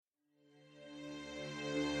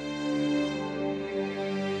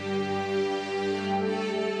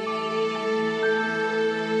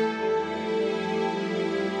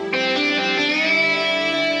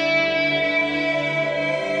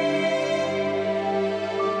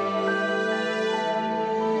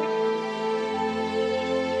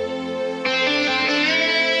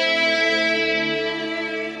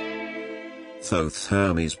Thoth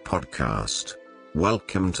Hermes podcast.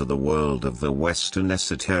 Welcome to the world of the Western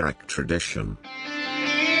esoteric tradition.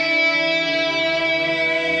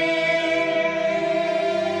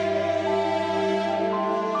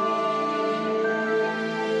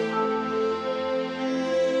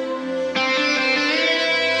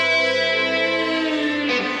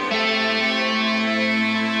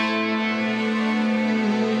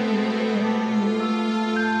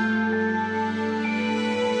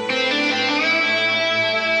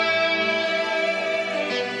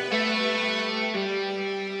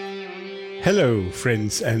 Hello,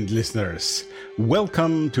 friends and listeners.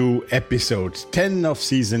 Welcome to episode 10 of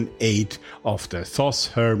season 8 of the Thoth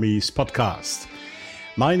Hermes podcast.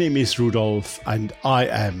 My name is Rudolf, and I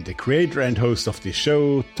am the creator and host of this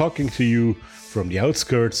show, talking to you from the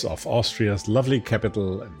outskirts of Austria's lovely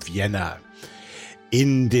capital, Vienna.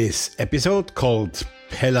 In this episode called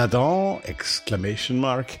Péladan!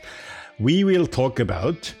 We will talk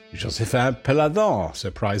about Joséphin Péladan,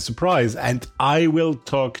 surprise, surprise, and I will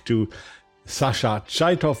talk to Sasha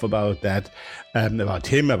Chaitov about that, about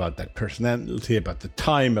him, about that personality, about the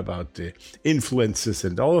time, about the influences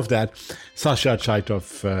and all of that. Sasha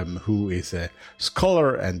Chaitov, who is a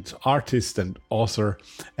scholar and artist and author,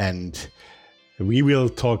 and we will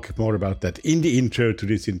talk more about that in the intro to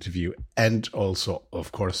this interview and also,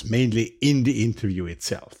 of course, mainly in the interview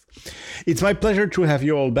itself. It's my pleasure to have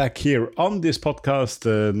you all back here on this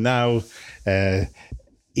podcast now,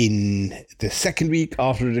 in the second week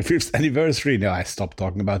after the 5th anniversary. No, I stopped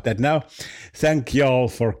talking about that now. Thank y'all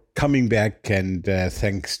for coming back, and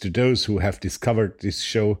thanks to those who have discovered this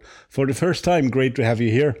show for the first time. Great to have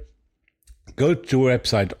you here. Go to our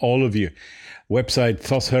website, all of you. Website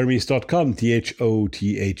thothhermes.com,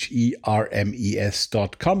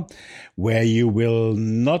 THOTHERMES.com, where you will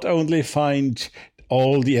not only find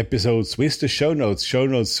all the episodes with the show notes. Show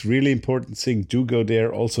notes, really important thing. Do go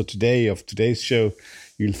there. Also today, of today's show,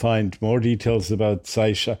 you'll find more details about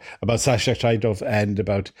Sasha Chaitov and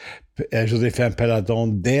about Joséphin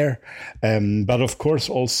Péladan there. But of course,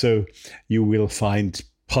 also you will find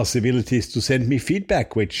possibilities to send me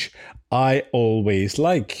feedback, which I always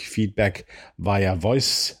like. Feedback via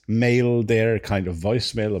voicemail there, kind of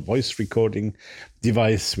voicemail, a voice recording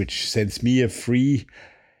device, which sends me a free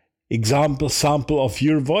sample of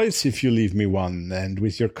your voice if you leave me one, and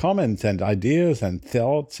with your comments and ideas and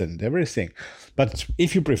thoughts and everything. But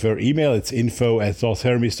if you prefer email, it's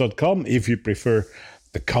info@thothhermes.com. If you prefer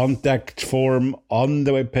the contact form on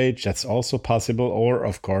the webpage, that's also possible. Or,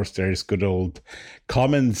 of course, there is good old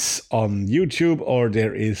comments on YouTube, or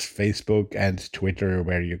there is Facebook and Twitter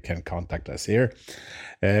where you can contact us here.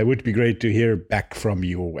 It would be great to hear back from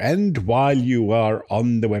you. And while you are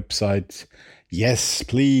on the website, yes,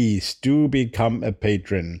 please do become a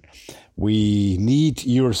patron. We need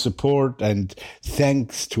your support, and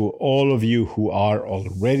thanks to all of you who are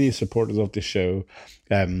already supporters of the show.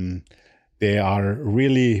 They are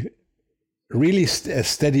really a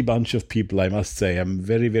steady bunch of people, I must say. I'm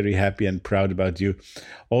very, very happy and proud about you.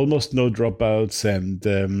 Almost no dropouts, and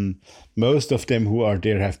most of them who are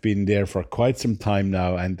there have been there for quite some time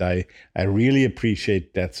now, and I really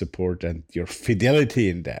appreciate that support and your fidelity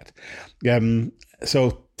in that.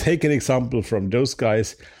 So take an example from those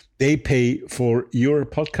guys. They pay for your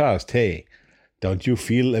podcast. Hey, don't you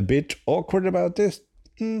feel a bit awkward about this?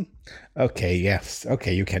 Okay, yes.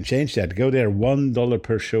 Okay, you can change that. Go there. $1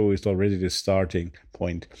 per show is already the starting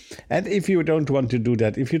point. And if you don't want to do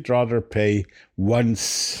that, if you'd rather pay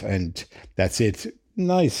once and that's it,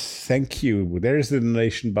 nice. Thank you. There is the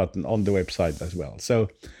donation button on the website as well. So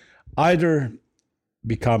either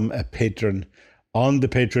become a patron on the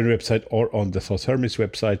Patreon website or on the Thoth Hermes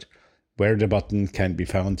website, where the button can be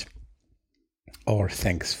found, or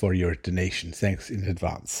thanks for your donation. Thanks in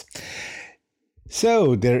advance.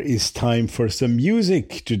 So there is time for some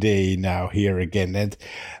music today now here again. And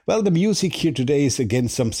well, the music here today is again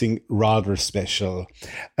something rather special.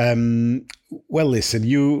 Well, listen,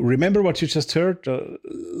 you remember what you just heard?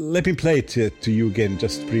 Let me play it to you again,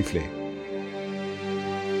 just briefly.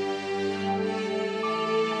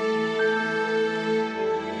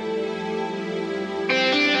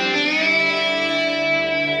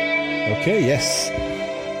 Okay, yes.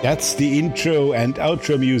 That's the intro and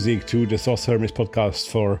outro music to the Thoth Hermes podcast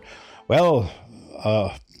for, well,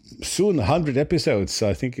 soon 100 episodes.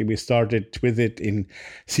 I think we started with it in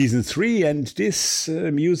season 3, and this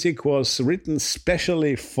music was written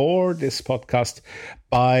specially for this podcast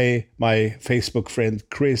by my Facebook friend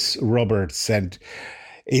Chris Roberts. And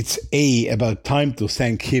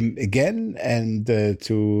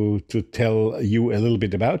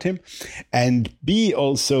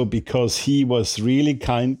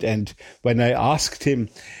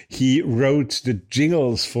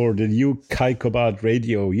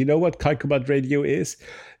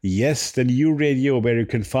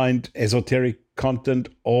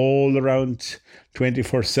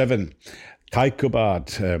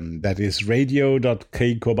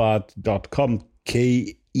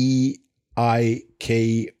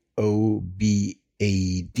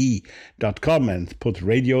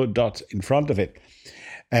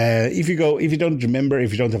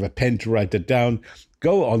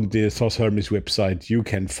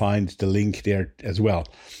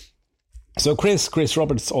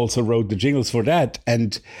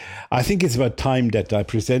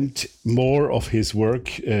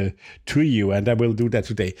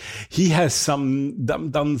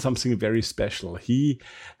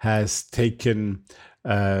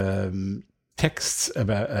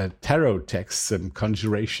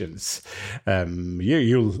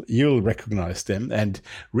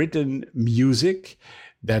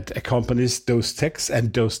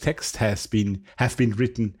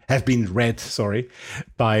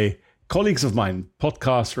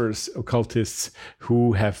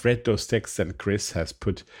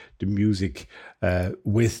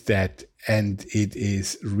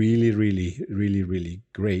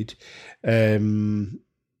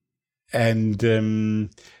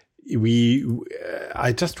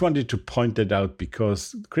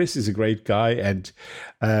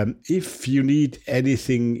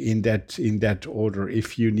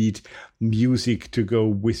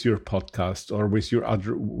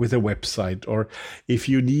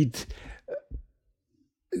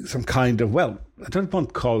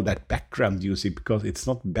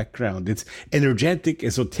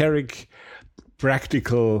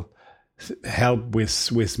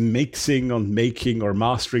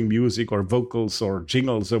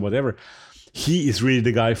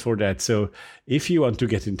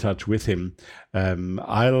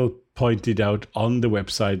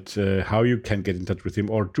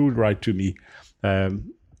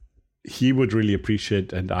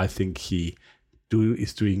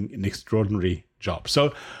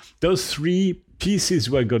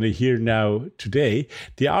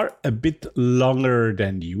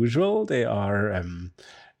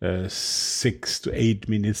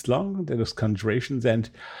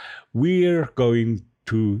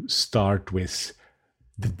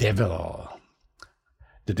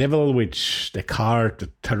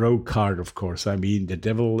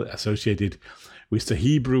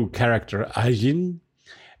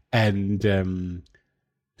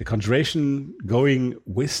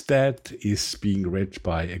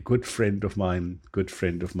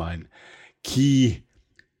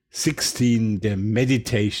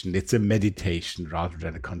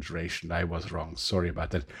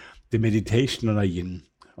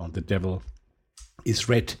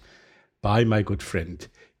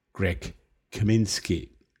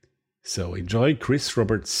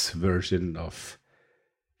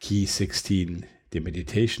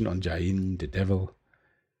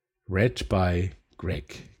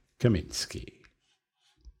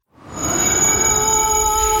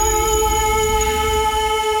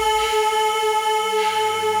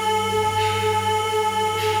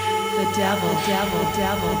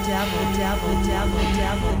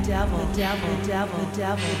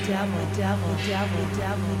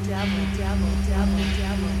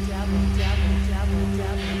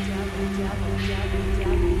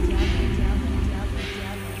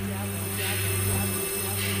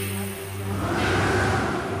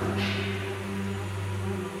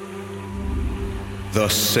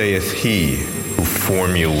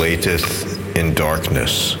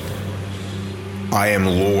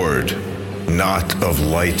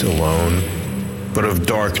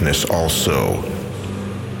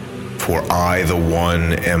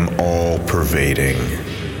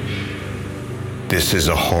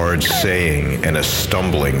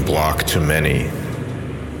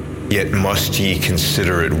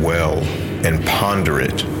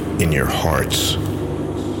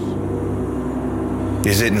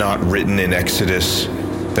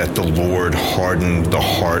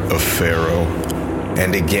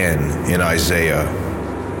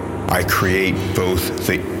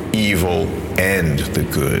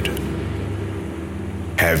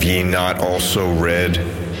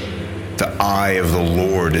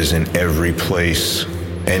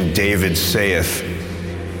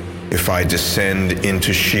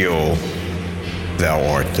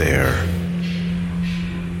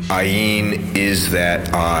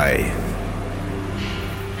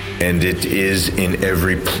And it is in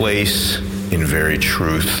every place, in very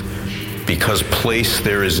truth, because place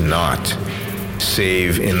there is not,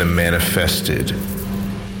 save in the manifested.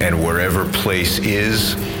 And wherever place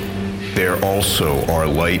is, there also are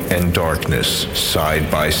light and darkness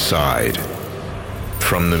side by side.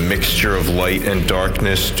 From the mixture of light and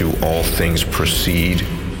darkness do all things proceed.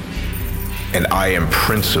 And I am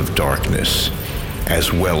Prince of Darkness,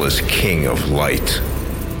 as well as King of Light.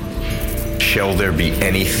 Shall there be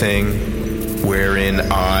anything wherein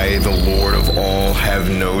I, the Lord of all, have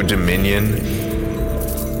no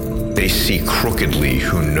dominion? They see crookedly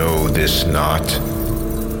who know this not,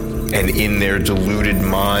 and in their deluded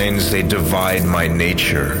minds they divide my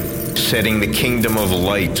nature, setting the kingdom of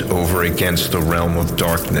light over against the realm of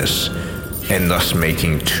darkness, and thus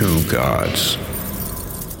making two gods.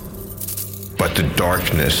 But the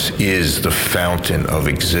darkness is the fountain of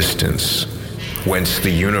existence, whence the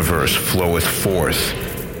universe floweth forth,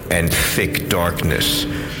 and thick darkness,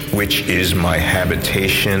 which is my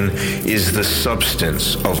habitation, is the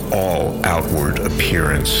substance of all outward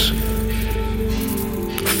appearance.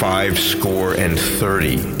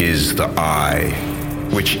 65 is the eye,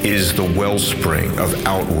 which is the wellspring of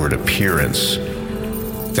outward appearance.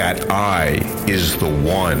 That eye is the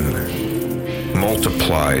one,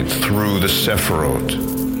 multiplied through the Sephirot.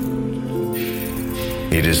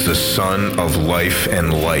 It is the sun of life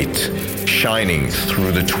and light, shining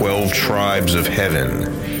through the 12 tribes of heaven,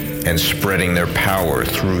 and spreading their power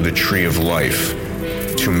through the tree of life,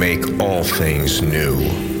 to make all things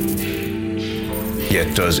new.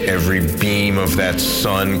 Yet does every beam of that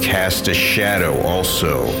sun cast a shadow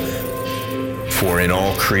also. For in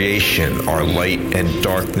all creation are light and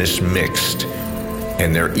darkness mixed,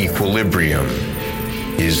 and their equilibrium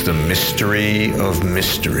is the mystery of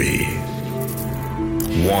mystery.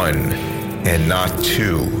 One, and not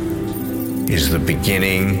two, is the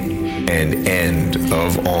beginning and end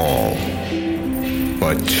of all.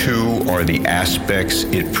 But two are the aspects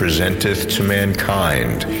it presenteth to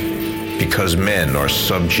mankind, because men are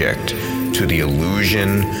subject to the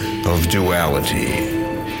illusion of duality.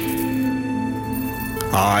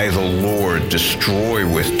 I, the Lord, destroy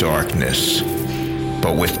with darkness,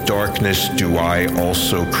 but with darkness do I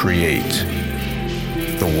also create.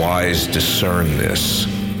 The wise discern this.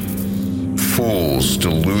 Fools,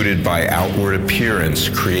 deluded by outward appearance,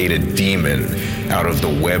 create a demon out of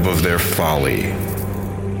the web of their folly.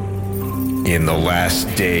 In the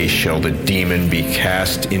last day shall the demon be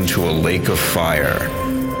cast into a lake of fire,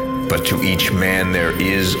 but to each man there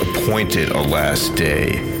is appointed a last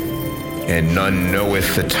day, and none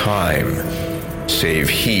knoweth the time, save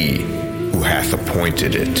he who hath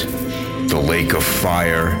appointed it. The lake of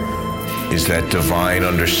fire is that divine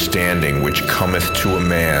understanding which cometh to a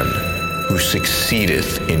man who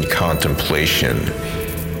succeedeth in contemplation,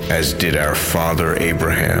 as did our father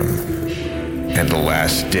Abraham. And the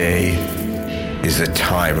last day is the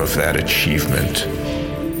time of that achievement.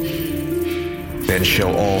 Then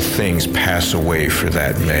shall all things pass away for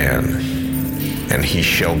that man, and he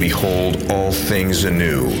shall behold all things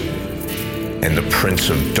anew, and the prince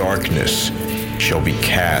of darkness shall be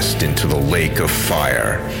cast into the lake of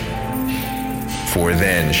fire. For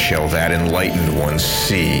then shall that enlightened one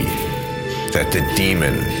see that the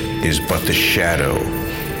demon is but the shadow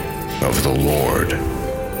of the Lord.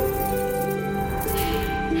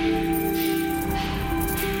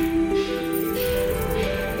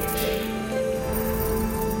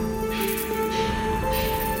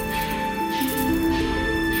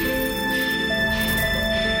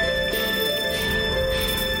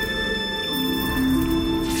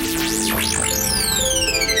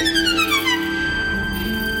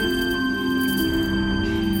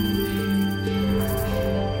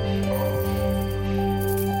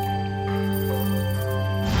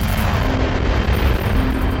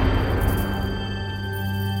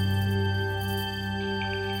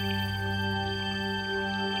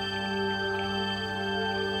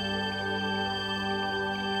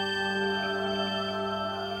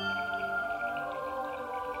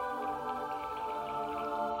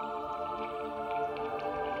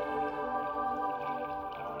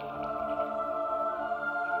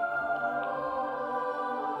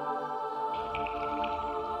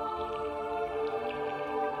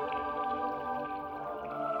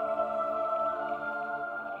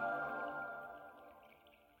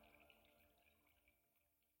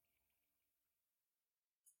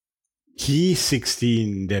 Key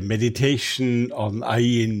 16, the meditation on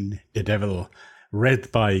Ayin, the devil,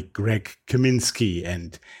 read by Greg Kaminsky,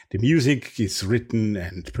 and the music is written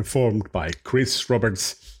and performed by Chris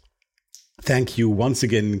Roberts. Thank you once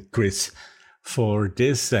again, Chris, for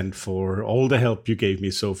this and for all the help you gave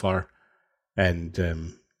me so far. And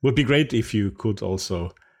would be great if you could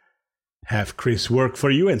also have Chris work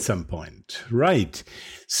for you at some point. Right.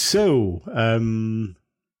 So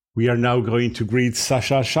we are now going to greet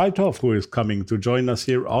Sasha Chaitow, who is coming to join us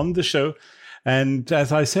here on the show. And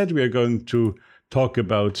as I said, we are going to talk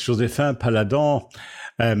about Joséphin Paladan.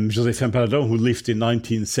 Joséphin Paladan, who lived in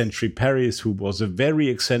 19th century Paris, who was a very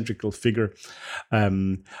eccentrical figure.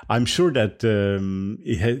 I'm sure that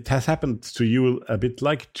it has happened to you a bit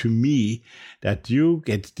like to me, that you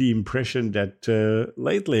get the impression that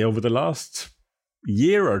lately, over the last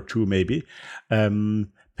year or two maybe,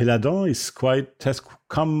 Paladan has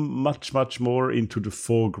come much, much more into the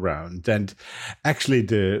foreground. And actually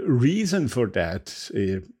the reason for that,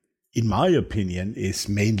 in my opinion, is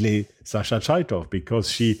mainly Sasha Chaitow, because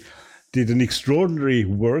she did an extraordinary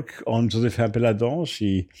work on Joséphin Paladan.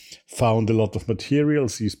 She found a lot of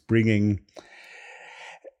materials. She's bringing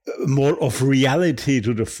more of reality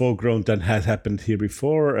to the foreground than has happened here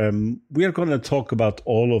before. We are going to talk about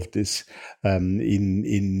all of this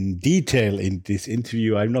in detail in this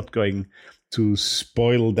interview. I'm not going to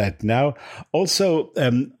spoil that now. Also,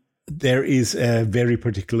 there is a very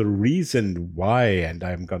particular reason why, and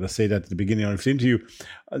I'm going to say that at the beginning of the interview,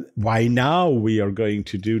 why now we are going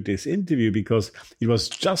to do this interview, because it was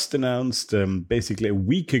just announced basically a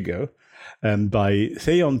week ago by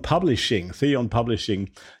Theon Publishing. Theon Publishing,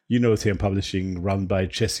 you know Theon Publishing, run by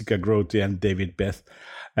Jessica Grote and David Beth.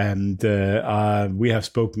 And we have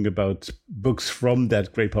spoken about books from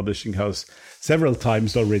that great publishing house several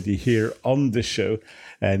times already here on the show.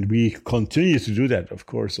 And we continue to do that, of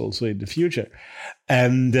course, also in the future.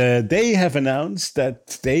 And they have announced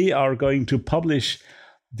that they are going to publish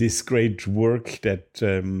this great work that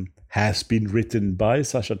has been written by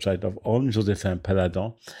Sasha Chaitow on Joséphin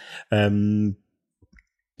Paladan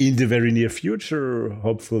in the very near future,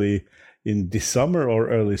 hopefully in this summer or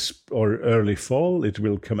early fall, it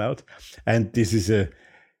will come out. And this is a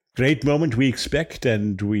great moment we expect,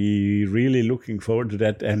 and we really looking forward to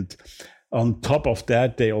that. And on top of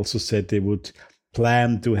that, they also said they would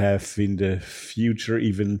plan to have in the future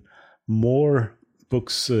even more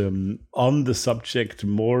books on the subject,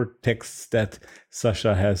 more texts that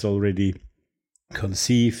Sasha has already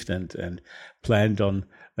conceived and planned on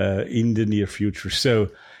in the near future.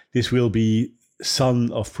 So this will be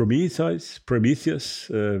Son of Prometheus.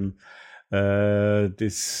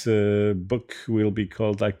 This book will be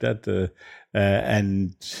called like that.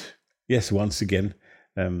 And yes, once again,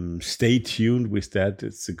 stay tuned with that.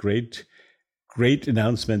 It's a great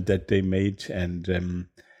announcement that they made. And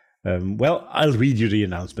well, I'll read you the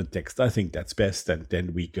announcement text. I think that's best. And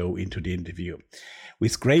then we go into the interview.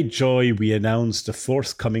 With great joy, we announce the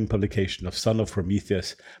forthcoming publication of Son of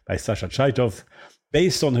Prometheus by Sasha Chaitow.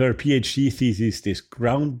 Based on her PhD thesis, this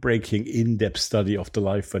groundbreaking in-depth study of the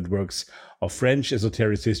life and works of French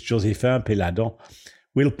esotericist Joséphin Paladan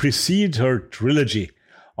will precede her trilogy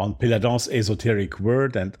on Paladan's esoteric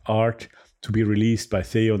word and art, to be released by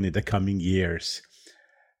Theon in the coming years.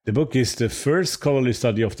 The book is the first scholarly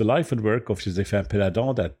study of the life and work of Joséphin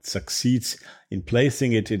Paladan that succeeds in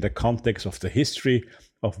placing it in the context of the history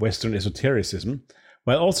of Western esotericism,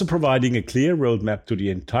 while also providing a clear roadmap to the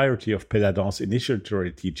entirety of Paladan's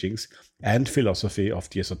initiatory teachings and philosophy of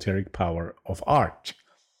the esoteric power of art.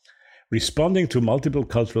 Responding to multiple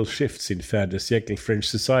cultural shifts in fin de siècle French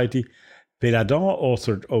society, Paladan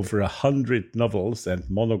authored over 100 novels and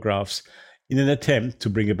monographs in an attempt to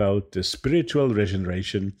bring about the spiritual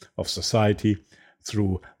regeneration of society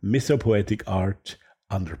through mythopoetic art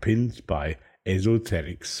underpinned by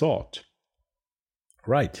esoteric thought.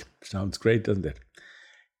 Right, sounds great, doesn't it?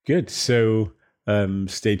 Good, so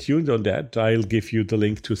stay tuned on that. I'll give you the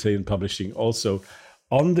link to Theon Publishing also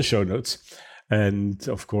on the show notes, and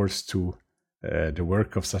of course to the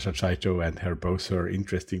work of Sasha Chaitow and both her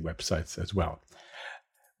interesting websites as well.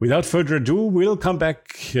 Without further ado, we'll come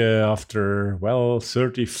back after,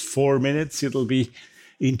 34 minutes. It'll be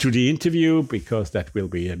into the interview, because that will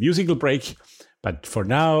be a musical break. But for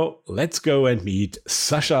now, let's go and meet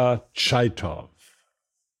Sasha Chaitow.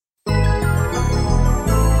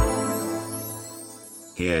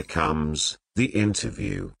 Here comes the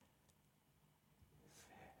interview.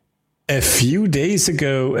 A few days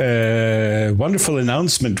ago, a wonderful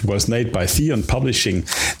announcement was made by Theon Publishing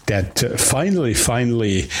that finally,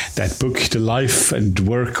 that book, The Life and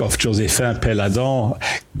Work of Joséphin Péladan,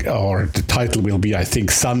 or the title will be, I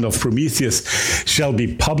think, Son of Prometheus, shall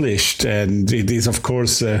be published. And it is, of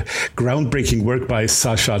course, a groundbreaking work by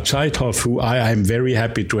Sascha Zeithoff, who I am very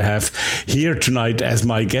happy to have here tonight as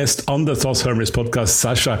my guest on the Thoughts Hermes podcast.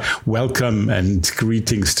 Sascha, welcome and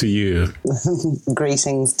greetings to you.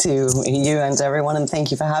 Greetings to you and everyone, and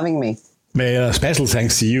thank you for having me. Special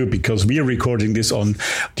thanks to you, because we are recording this on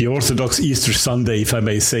the Orthodox Easter Sunday, if I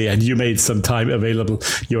may say, and you made some time available.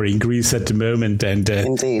 You're in Greece at the moment, and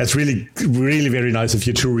that's really, really very nice of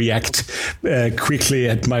you to react quickly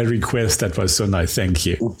at my request. That was so nice. Thank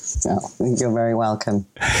you. Oh, you're very welcome.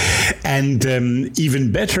 And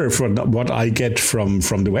even better for what I get from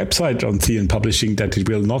the website on Theon Publishing, that it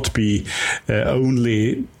will not be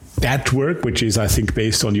only that work, which is, I think,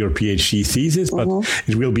 based on your PhD thesis, but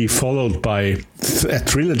it will be followed by a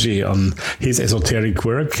trilogy on his esoteric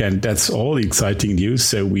work, and that's all exciting news.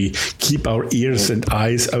 So we keep our ears and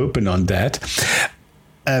eyes open on that.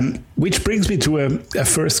 Which brings me to a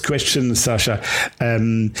first question, Sascha.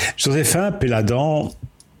 Joséphin Péladan,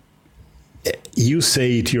 you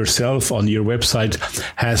say it yourself on your website,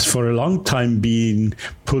 has for a long time been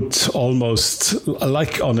put almost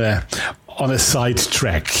like on a side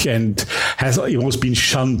track, and has almost been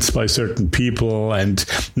shunned by certain people and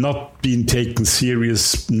not been taken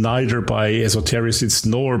serious neither by esotericists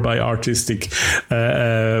nor by artistic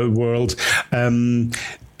world. And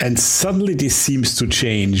suddenly this seems to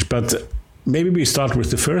change. But maybe we start with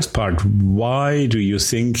the first part. Why do you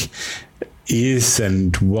think is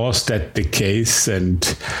and was that the case, and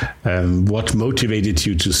what motivated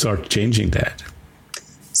you to start changing that?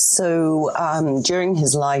 So during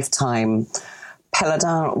his lifetime,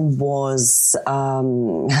 Péladan was,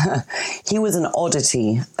 he was an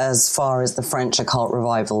oddity as far as the French occult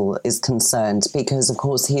revival is concerned, because, of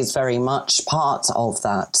course, he is very much part of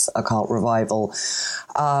that occult revival.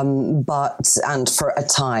 And for a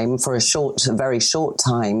time, for a very short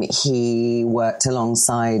time, he worked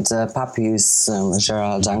alongside Pappus,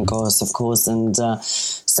 Gérald Dancos, of course, and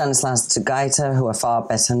Stanislas de Guaita, who are far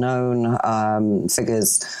better known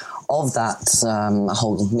figures of that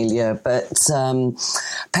whole milieu. But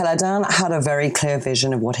Péladan had a very clear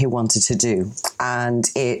vision of what he wanted to do, and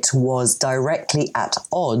it was directly at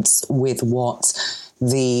odds with what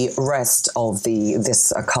the rest of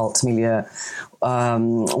this occult milieu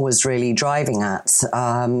was really driving at.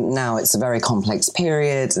 Now, it's a very complex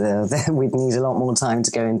period. We'd need a lot more time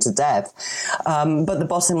to go into depth. But the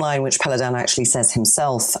bottom line, which Péladan actually says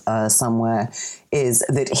himself somewhere, is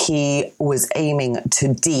that he was aiming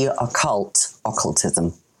to de-occult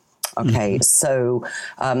occultism. Okay, so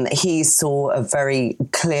he saw a very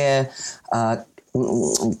clear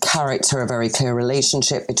character, a very clear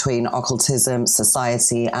relationship between occultism,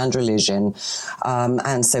 society, and religion.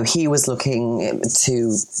 And so he was looking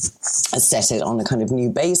to set it on a kind of new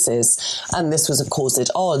basis. And this was, of course, at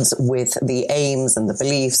odds with the aims and the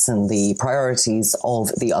beliefs and the priorities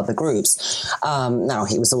of the other groups. Now,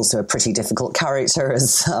 he was also a pretty difficult character,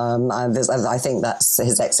 as I think that's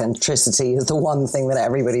his eccentricity is the one thing that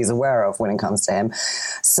everybody's aware of when it comes to him.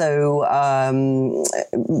 So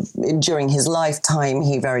during his lifetime,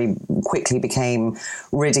 he very quickly became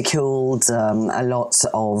ridiculed. A lot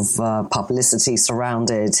of publicity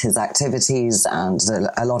surrounded his activities, and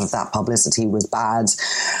a lot of that publicity was bad.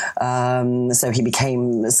 So he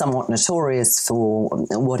became somewhat notorious for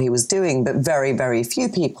what he was doing, but very, very few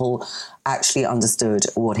people actually understood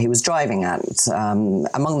what he was driving at.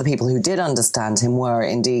 Among the people who did understand him were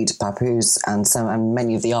indeed Pappus and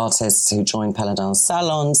many of the artists who joined Péladan's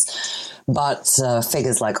salons, but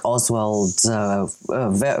figures like Oswald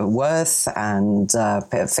Wirth and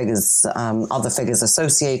other figures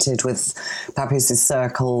associated with Pappus's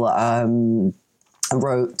circle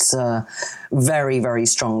wrote very, very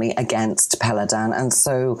strongly against Péladan. And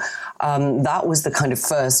so that was the kind of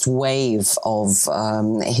first wave of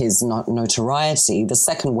his notoriety. The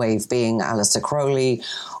second wave being Aleister Crowley,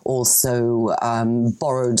 also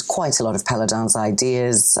borrowed quite a lot of Péladan's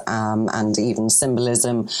ideas and even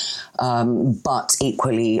symbolism, but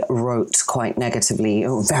equally wrote quite negatively,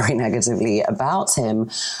 or very negatively, about him.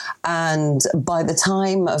 And by the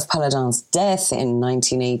time of Péladan's death in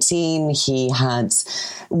 1918, he had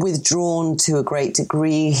withdrawn to a great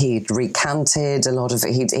degree. He'd recanted a lot of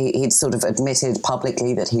it. He'd sort of admitted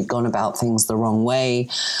publicly that he'd gone about things the wrong way.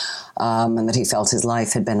 And that he felt his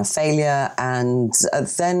life had been a failure. And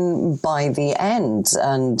then by the end,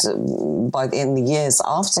 and in the years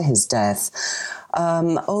after his death,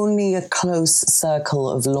 only a close circle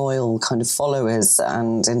of loyal kind of followers,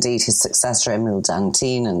 and indeed his successor, Émile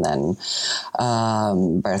Dantin, and then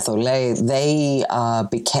Berthollet,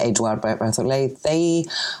 Edouard Berthollet, they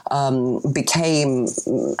became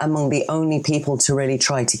among the only people to really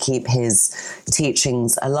try to keep his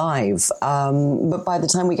teachings alive. But by the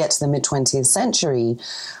time we get to the mid-20th century,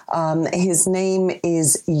 his name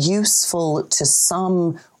is useful to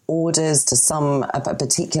some orders, to some a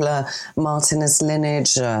particular Martinist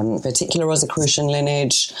lineage, particular Rosicrucian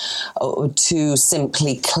lineage, to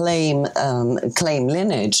simply claim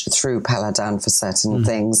lineage through Paladin for certain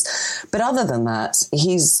things. But other than that,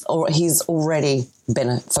 he's already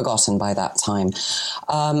been forgotten by that time.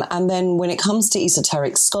 And then when it comes to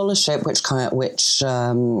esoteric scholarship, which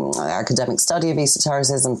academic study of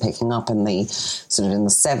esotericism, picking up in the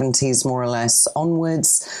 70s more or less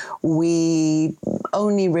onwards, we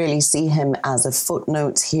only really see him as a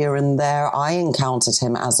footnote here and there. I encountered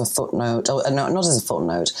him as a footnote, not as a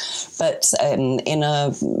footnote, but in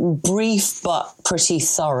a brief but pretty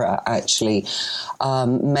thorough, actually,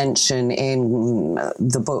 mention in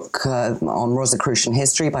the book on Rosicrucian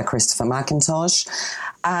history by Christopher Mackintosh.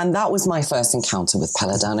 And that was my first encounter with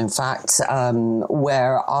Paladin, in fact,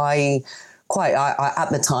 where at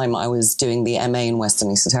the time I was doing the MA in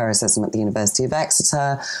Western Esotericism at the University of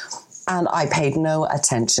Exeter, and I paid no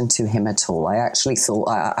attention to him at all. I actually thought,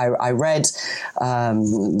 I read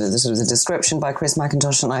the description by Chris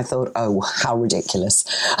Mackintosh, and I thought, oh, how ridiculous,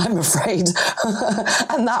 I'm afraid.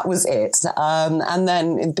 And that was it. And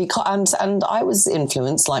then, and I was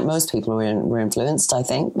influenced, like most people were influenced, I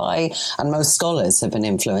think, by, and most scholars have been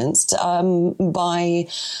influenced, by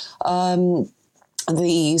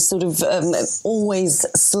the sort of always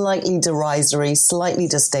slightly derisory, slightly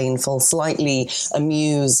disdainful, slightly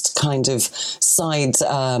amused kind of side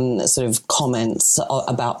sort of comments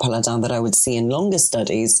about Paladin that I would see in longer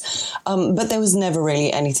studies. But there was never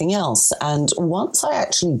really anything else. And once I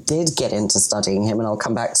actually did get into studying him, and I'll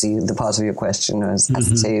come back to the part of your question as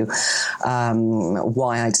to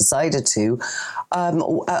why I decided to,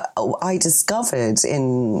 I discovered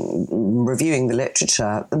in reviewing the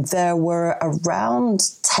literature, there were around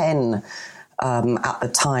 10 at the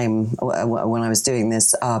time when I was doing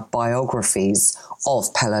this, biographies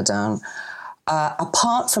of Paladin.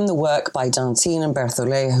 Apart from the work by Dantin and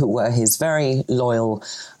Berthollet, who were his very loyal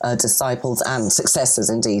disciples and successors,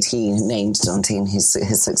 indeed, he named Dantin his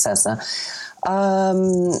successor,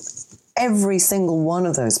 every single one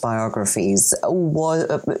of those biographies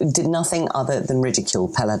did nothing other than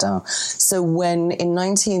ridicule Paladin. So when in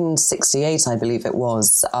 1968, I believe it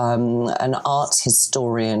was, an art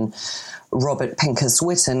historian, Robert Pincus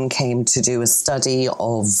Witten, came to do a study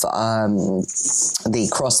of the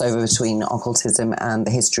crossover between occultism and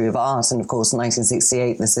the history of art. And of course,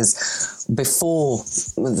 1968, this is before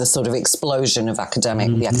the sort of explosion of the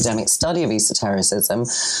academic study of esotericism.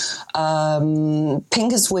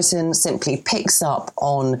 Pincus Witten simply picks up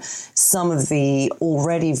on some of the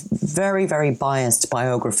already very, very biased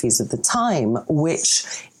biographies of the time, which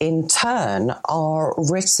in turn are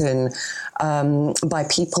written by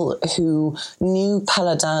people who knew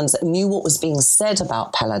what was being said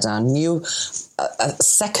about Paladin, knew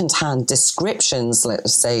second-hand descriptions,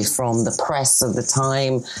 let's say, from the press of the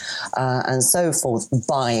time and so forth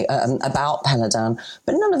about Paladin,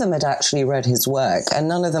 but none of them had actually read his work, and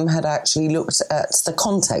none of them had actually looked at the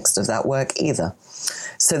context of that work either.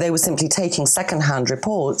 So they were simply taking second-hand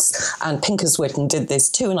reports, and Pincus Witten did this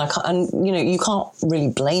too. And you can't really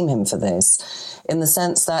blame him for this, in the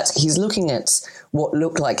sense that he's looking at what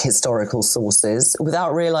look like historical sources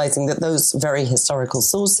without realizing that those very historical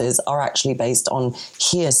sources are actually based on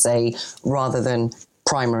hearsay rather than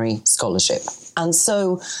primary scholarship. And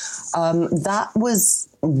so that was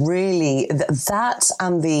really that,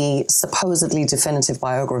 and the supposedly definitive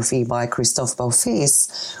biography by Christophe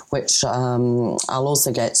Beaufils, which I'll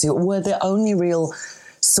also get to, were the only real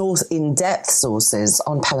in-depth sources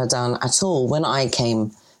on Paladin at all when I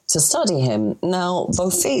came to study him. Now,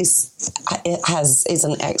 Beaufils is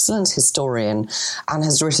an excellent historian and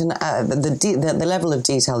has written the level of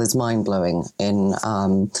detail is mind-blowing.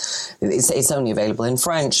 It's only available in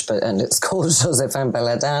French, and it's called Joséphin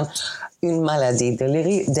Paladin, Une maladie de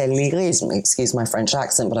lyrisme. Excuse my French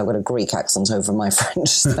accent, but I've got a Greek accent over my French,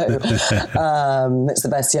 so it's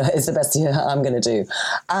the best I'm going to do.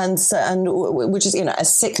 And which is, a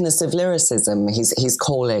sickness of lyricism. He's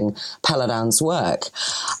calling Paladin's work.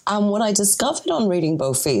 And what I discovered on reading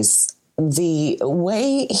Beaufils, the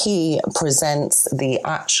way he presents the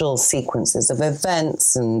actual sequences of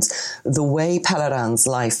events and the way Peledan's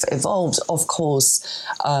life evolved, of course,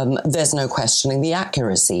 there's no questioning the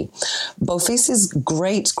accuracy. Beaufil's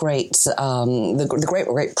great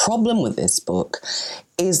problem with this book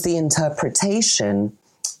is the interpretation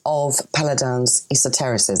of Peledan's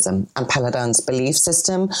esotericism and Peledan's belief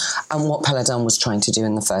system and what Peledan was trying to do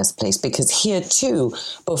in the first place. Because here too,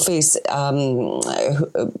 Beaufil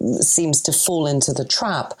seems to fall into the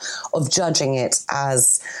trap of judging it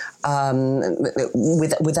as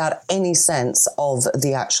without any sense of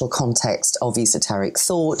the actual context of esoteric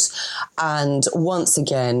thought, and once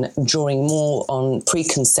again drawing more on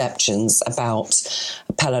preconceptions about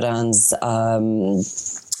Peledan's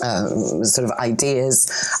sort of ideas,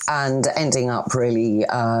 and ending up really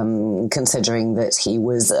considering that he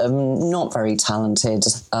was not very talented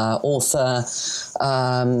author,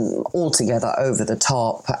 altogether over the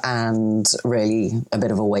top, and really a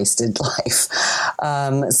bit of a wasted life.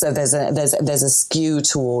 So there's a skew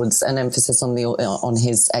towards an emphasis on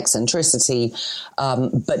his eccentricity,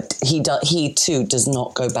 but he too does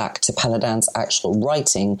not go back to Peledan's actual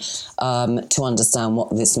writing to understand what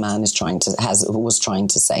this man was trying to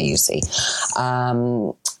say. You see,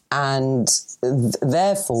 and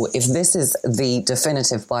therefore, if this is the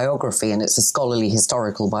definitive biography and it's a scholarly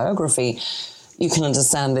historical biography, you can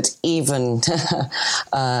understand that even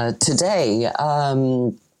today,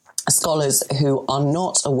 scholars who are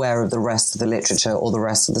not aware of the rest of the literature or the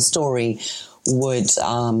rest of the story would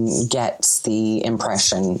get the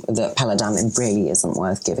impression that Peledan really isn't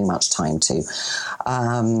worth giving much time to.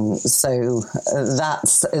 So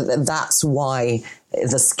that's why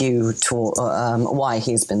the skew to why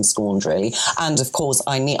he's been scorned, really. And of course,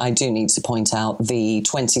 I do need to point out the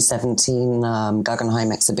 2017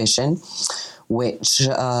 Guggenheim exhibition, which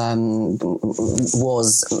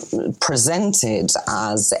was presented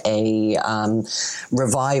as a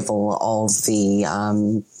revival of the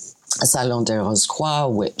Salon des Rose-Croix,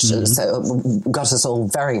 which got us all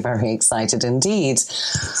very, very excited indeed.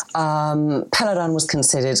 Peledan was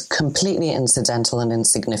considered completely incidental and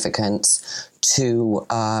insignificant to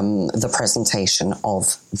the presentation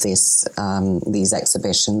of these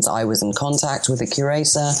exhibitions. I was in contact with the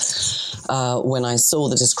curator. When I saw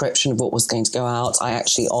the description of what was going to go out, I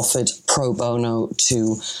actually offered pro bono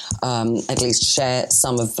to at least share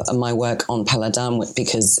some of my work on Peledan,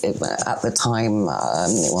 because at the time,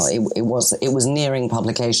 it was nearing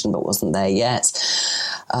publication but wasn't there yet.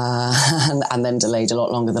 And then delayed a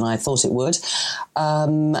lot longer than I thought it would.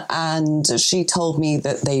 And she told me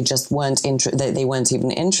that they just weren't they weren't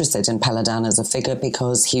even interested in Peledan as a figure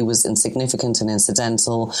because he was insignificant and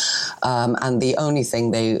incidental. And the only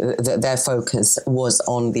thing their focus was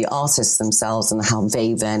on the artists themselves and how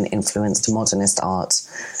they then influenced modernist art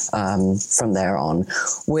from there on,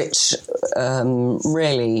 which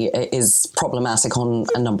really is problematic on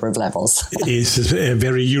a number of levels. It's a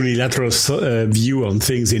very unilateral view on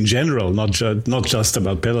things in general, not just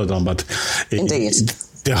about Peledan, but indeed.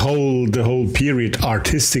 The whole period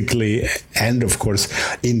artistically and of course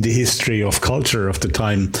in the history of culture of the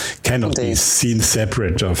time cannot be seen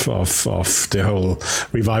separate of the whole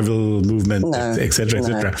revival movement, etc.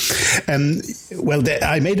 Well,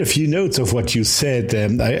 I made a few notes of what you said.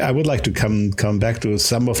 I would like to come back to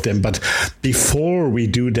some of them, but before we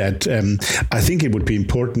do that, I think it would be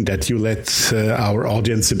important that you let our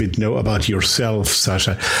audience a bit know about yourself,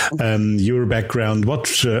 Sasha. Your background, what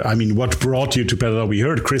brought you to Peledan? We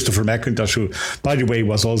heard Christopher McIntosh, who, by the way,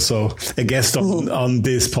 was also a guest on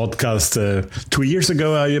this podcast 2 years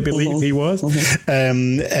ago, I believe he was.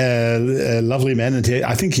 A lovely man, and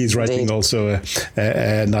I think he's writing also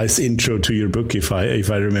a nice intro to your book, if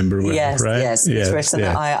I remember well. Yes, right? Yes, it's written.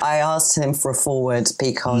 Yeah. I asked him for a foreword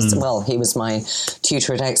because, he was my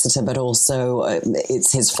tutor at Exeter, but also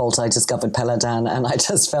it's his fault I discovered Peledan, and I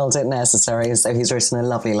just felt it necessary. So he's written a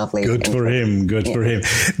lovely. Good intro. For him. Good for him.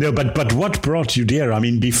 No, but what brought you there? I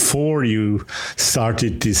mean, before you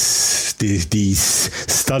started these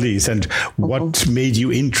studies, and what made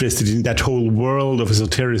you interested in that whole world of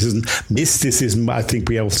esotericism, mysticism, I think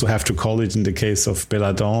we also have to call it in the case of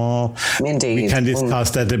Peledan. Indeed. We can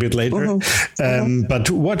discuss that a bit later. But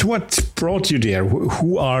what brought you there?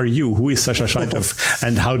 Who are you? Who is Sasha Scheidhoff?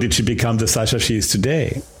 And how did she become the Sasha she is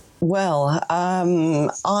today? Well,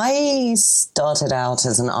 I started out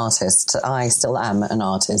as an artist. I still am an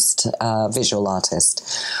artist, visual artist,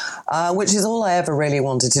 which is all I ever really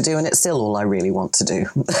wanted to do. And it's still all I really want to do,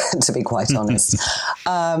 to be quite honest.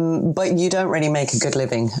 But you don't really make a good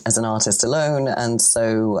living as an artist alone. And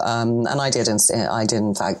so, and I did in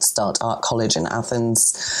fact start art college in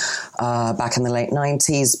Athens. back in the late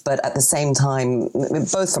 90s, but at the same time,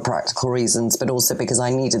 both for practical reasons, but also because I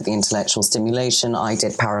needed the intellectual stimulation, I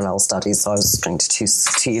did parallel studies, so I was going to two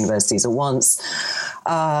universities at once.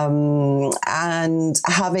 And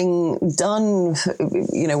having done,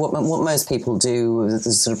 what most people do, the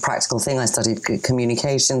sort of practical thing, I studied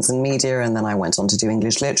communications and media, and then I went on to do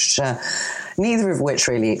English literature, neither of which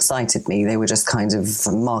really excited me. They were just kind of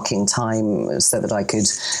marking time so that I could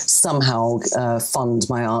somehow fund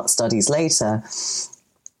my art studies later.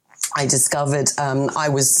 I discovered I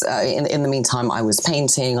was, in the meantime, I was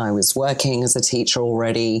painting, I was working as a teacher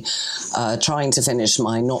already, trying to finish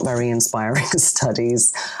my not very inspiring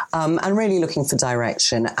studies, and really looking for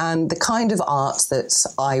direction. And the kind of art that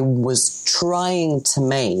I was trying to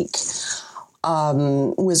make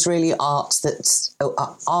was really art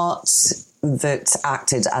that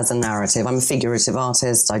acted as a narrative. I'm a figurative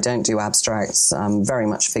artist. I don't do abstracts. I'm very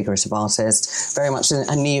much a figurative artist, very much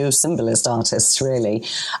a neo-symbolist artist, really.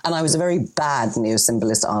 And I was a very bad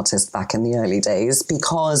neo-symbolist artist back in the early days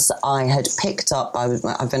because I had picked up,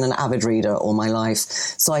 I've been an avid reader all my life,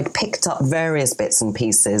 so I'd picked up various bits and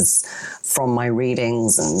pieces from my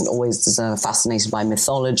readings and always fascinated by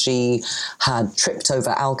mythology, had tripped over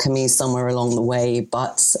alchemy somewhere along the way.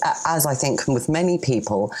 But as I think with many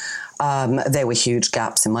people, there were huge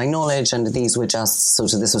gaps in my knowledge, and this was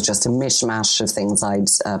just a mishmash of things I'd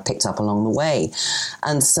picked up along the way.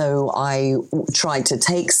 And so I tried to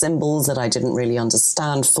take symbols that I didn't really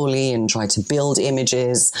understand fully and try to build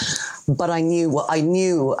images, but I knew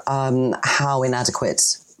how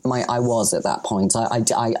inadequate I was at that point. I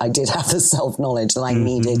did have the self-knowledge that I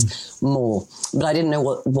needed more, but I didn't know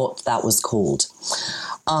what that was called.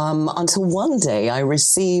 Until one day I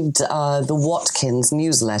received the Watkins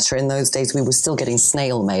newsletter. In those days, we were still getting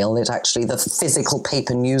snail mail. The physical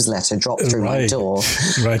paper newsletter dropped through my door.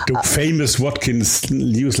 Right, the famous Watkins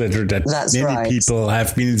newsletter that many people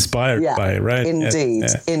have been inspired by, right?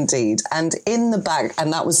 Indeed. And in the back,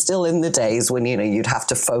 and that was still in the days when, you'd have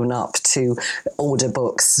to phone up to order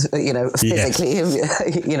books, physically,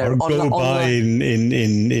 or go by in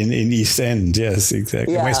East End, yes,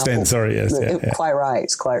 exactly. Yeah. West End, sorry, yes.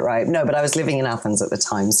 Quite right. No, but I was living in Athens at the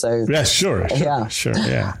time, so... Yeah, sure.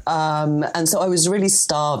 And so I was really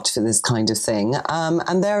starved for this kind of thing.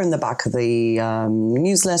 And there in the back of the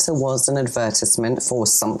newsletter was an advertisement for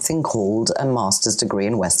something called a master's degree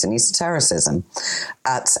in Western Esotericism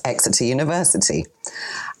at Exeter University.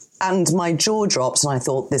 And my jaw dropped, and I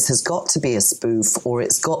thought, this has got to be a spoof, or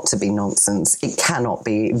it's got to be nonsense. This cannot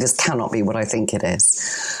be what I think it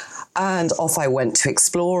is. And off I went to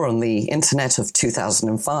explore on the internet of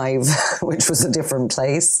 2005, which was a different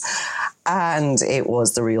place. And it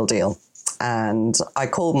was the real deal. And I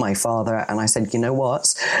called my father and I said, you know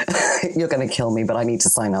what? You're going to kill me, but I need to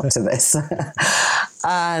sign up to this.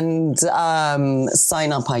 And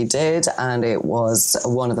sign up I did, and it was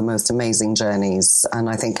one of the most amazing journeys. And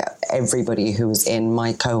I think everybody who was in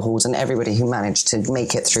my cohort and everybody who managed to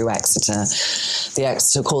make it through Exeter, the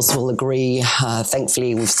Exeter course will agree.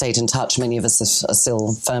 Thankfully, we've stayed in touch. Many of us are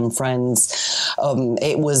still firm friends.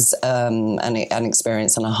 It was an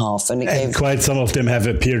experience and a half. And quite some of them have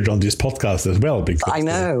appeared on this podcast as well. Because I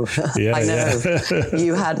know. I know.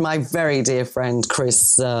 You had my very dear friend,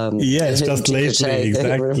 Chris. Yes, just lately.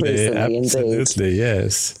 Exactly. Recently, absolutely. Indeed.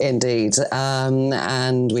 Yes. Indeed.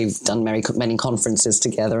 And we've done many conferences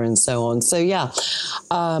together and so on. So, yeah.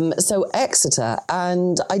 So Exeter,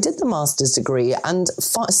 and I did the master's degree and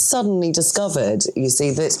suddenly discovered, you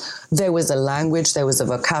see, that there was a language, there was a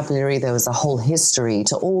vocabulary, there was a whole history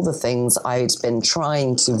to all the things I'd been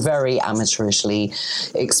trying to very amateurishly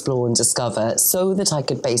explore and discover, so that I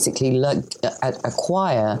could basically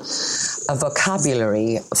acquire a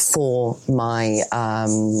vocabulary for my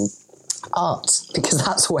art, because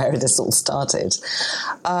that's where this all started.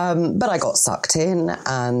 But I got sucked in,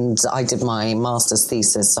 and I did my master's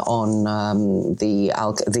thesis on the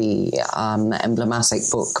emblematic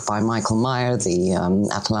book by Michael Meyer, the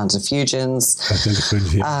Atalanta Fusions.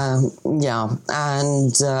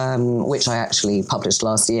 And which I actually published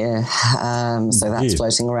last year. So that's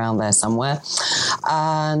floating around there somewhere.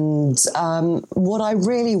 And what I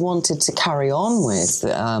really wanted to carry on with,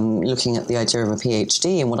 looking at the idea of a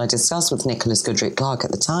PhD, and what I discussed with Nicholas Goodrick Clark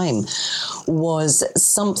at the time, was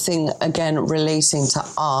something, again, relating to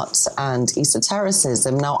art and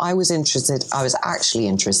esotericism. Now, I was actually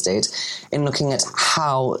interested in looking at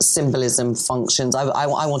how symbolism functions. I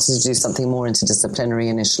wanted to do something more interdisciplinary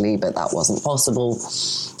initially, but that wasn't possible.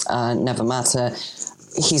 Never matter.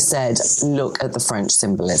 He said, look at the French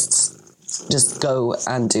symbolists. Just go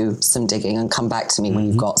and do some digging and come back to me when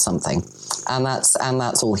you've got something. And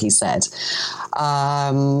that's all he said.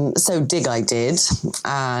 So dig I did,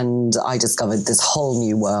 and I discovered this whole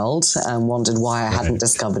new world and wondered why I hadn't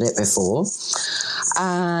discovered it before.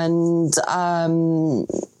 And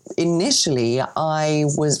initially, I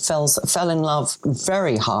fell in love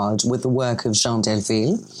very hard with the work of Jean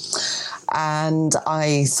Delville. And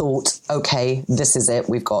I thought, okay, this is it.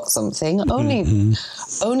 We've got something. Only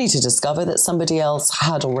to discover that somebody else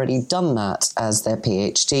had already done that as their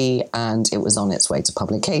PhD, and it was on its way to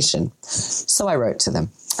publication. So I wrote to them.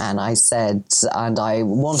 And I said, and I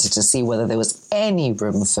wanted to see whether there was any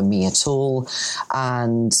room for me at all.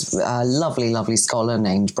 And a lovely, lovely scholar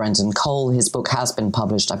named Brendan Cole, his book has been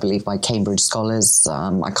published, I believe, by Cambridge Scholars.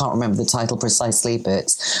 I can't remember the title precisely,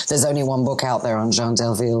 but there's only one book out there on Jean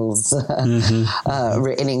Delville's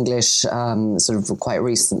in English, sort of quite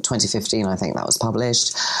recent, 2015, I think that was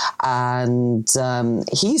published. And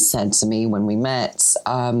he said to me when we met,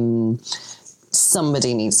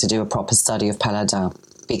 somebody needs to do a proper study of Paladin,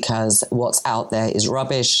 because what's out there is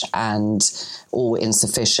rubbish and all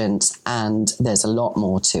insufficient, and there's a lot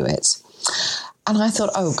more to it. And I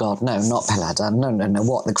thought, oh God, no, not Paladin. No,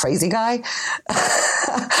 what, the crazy guy?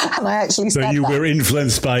 And I actually said so you were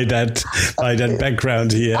influenced by that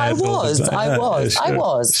background here. I was.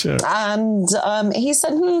 Sure. And he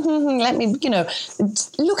said, let me,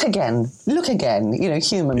 look again,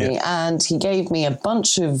 humour me. And he gave me a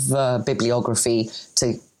bunch of bibliography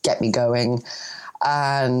to get me going.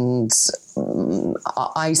 And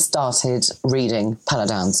I started reading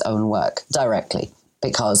Paladin's own work directly,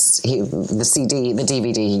 because the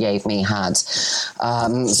DVD he gave me had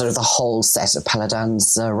sort of the whole set of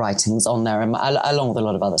Paladin's writings on there, along with a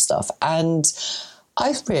lot of other stuff. And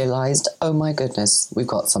I realised, oh my goodness, we've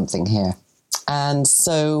got something here. And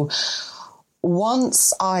so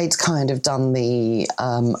once I'd kind of done the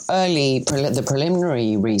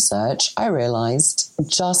preliminary research, I realised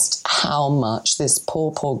just how much this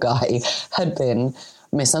poor guy had been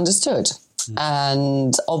misunderstood.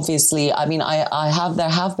 And obviously, I mean, there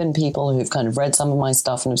have been people who've kind of read some of my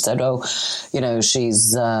stuff and have said, oh,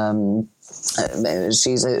 she's a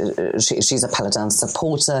Paladin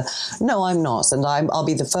supporter. No, I'm not, and I'll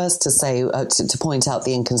be the first to say to point out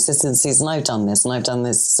the inconsistencies. And I've done this. My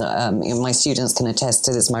students can attest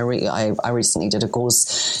to this. I recently did a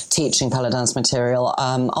course teaching Paladin's material.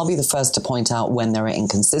 I'll be the first to point out when there are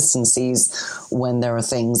inconsistencies, when there are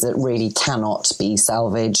things that really cannot be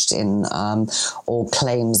salvaged or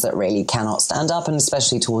claims that really cannot stand up. And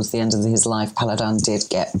especially towards the end of his life, Paladin did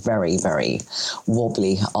get very, very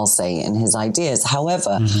wobbly, I'll say, in his ideas.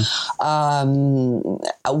 However, as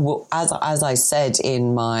I have said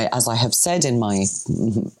in my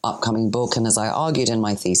upcoming book, and as I argued in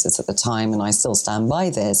my thesis at the time, and I still stand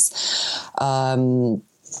by this,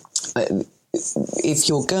 if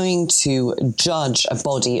you're going to judge a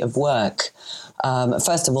body of work,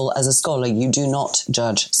 first of all, as a scholar, you do not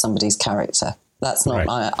judge somebody's character. That's not.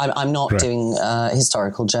 Right. I'm not doing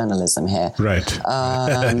historical journalism here. Right.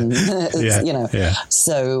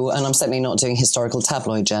 So, and I'm certainly not doing historical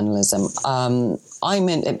tabloid journalism.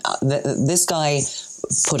 This guy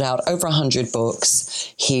put out over 100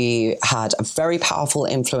 books. He had a very powerful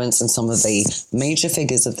influence on some of the major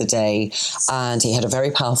figures of the day, and he had a very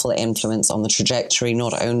powerful influence on the trajectory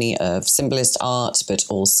not only of symbolist art but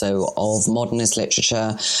also of modernist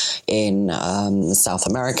literature in South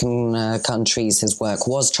American countries. His work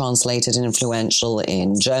was translated and influential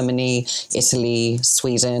in Germany, Italy,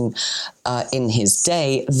 Sweden in his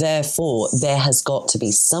day. Therefore, there has got to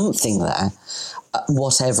be something there.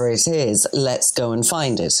 Whatever it is, let's go and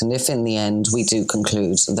find it. And if in the end we do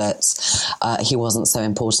conclude that he wasn't so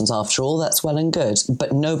important after all, that's well and good.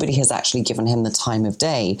 But nobody has actually given him the time of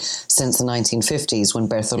day since the 1950s, when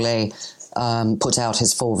Berthollet put out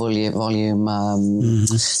his 4-volume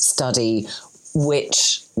study,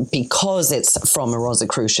 which, because it's from a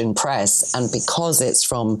Rosicrucian press and because it's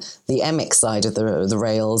from the emic side of the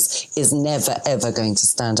rails, is never, ever going to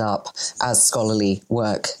stand up as scholarly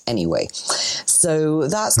work anyway. So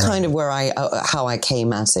that's kind of where how I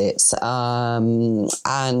came at it. And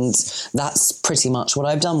that's pretty much what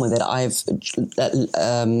I've done with it.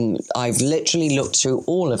 I've literally looked through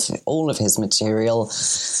all of his material,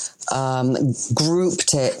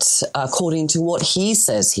 grouped it according to what he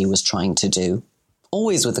says he was trying to do,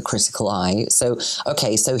 always with a critical eye. So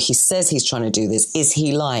he says he's trying to do this. Is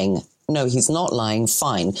he lying? No, he's not lying.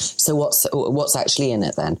 Fine. So what's actually in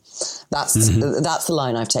it then? That's the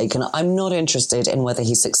line I've taken. I'm not interested in whether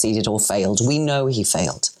he succeeded or failed. We know he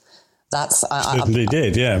failed. That's certainly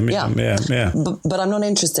did, yeah. But I'm not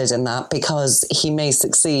interested in that because he may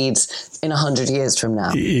succeed in 100 years from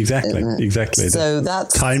now. Exactly. So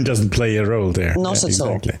that's time doesn't play a role there. Not at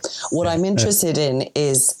all. What I'm interested in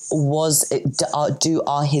is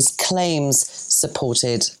are his claims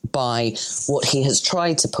supported by what he has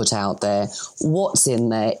tried to put out there? What's in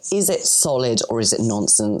there? Is it solid or is it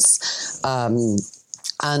nonsense?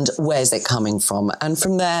 And where's it coming from? And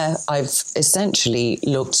from there, I've essentially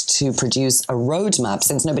looked to produce a roadmap,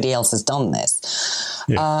 since nobody else has done this.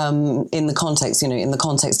 Yeah. In the context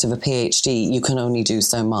of a PhD, you can only do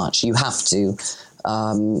so much. You have to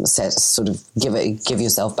give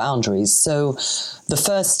yourself boundaries. So the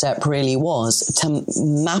first step really was to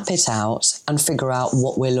map it out and figure out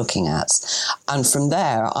what we're looking at. And from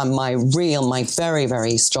there, my very,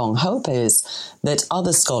 very strong hope is that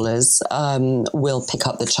other scholars will pick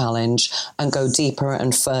up the challenge and go deeper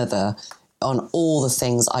and further on all the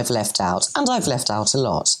things I've left out. And I've left out a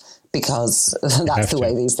lot, because that's the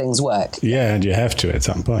way these things work. Yeah, and you have to at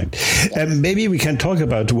some point. Maybe we can talk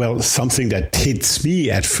about, something that hits me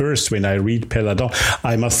at first when I read Péladan.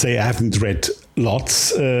 I must say I haven't read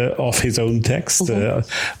lots of his own text.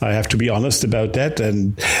 Mm-hmm. I have to be honest about that.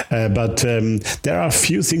 But there are a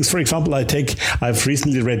few things. For example, I've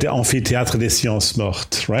recently read the Amphithéâtre des Sciences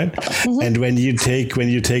Mortes, right? Mm-hmm. And when you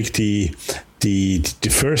take the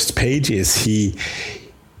first pages,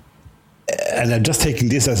 and I'm just taking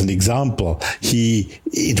this as an example.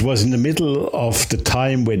 It was in the middle of the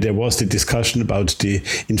time where there was the discussion about the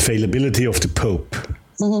infallibility of the Pope.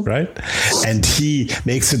 Mm-hmm. Right? And he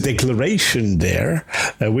makes a declaration there,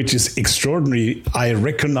 which is extraordinary. I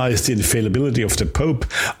recognize the infallibility of the Pope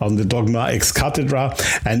on the Dogma ex cathedra.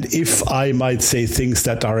 And if I might say things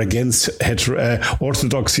that are against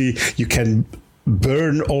orthodoxy, you can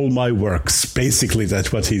burn all my works. Basically,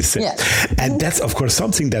 that's what he said. Yeah. And that's, of course,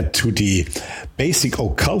 something that to the basic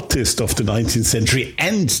occultist of the 19th century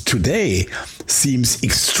and today seems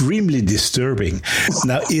extremely disturbing.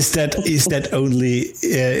 Now, is that only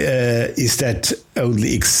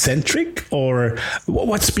eccentric, or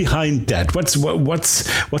what's behind that? What's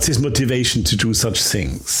his motivation to do such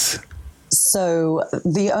things? So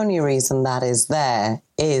the only reason that is there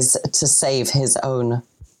is to save his own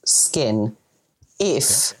skin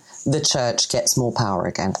if the church gets more power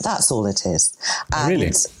again. That's all it is. And,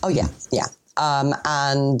 really? Oh, yeah.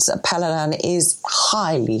 And Péladan is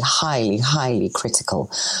highly, highly, highly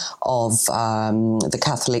critical of the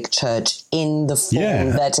Catholic Church in the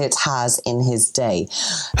form that it has in his day.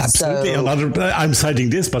 Absolutely. So, I'm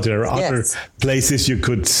citing this, but there are other places you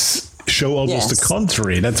could show almost the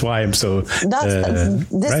contrary. That's why I'm so. This.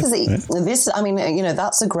 I mean,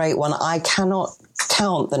 that's a great one. I cannot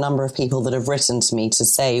count the number of people that have written to me to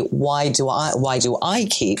say, why do I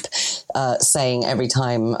keep saying every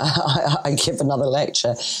time I give another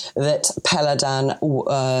lecture that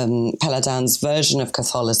Péladan's version of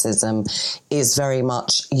Catholicism is very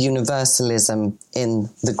much universalism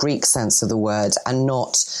in the Greek sense of the word, and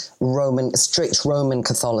not strict Roman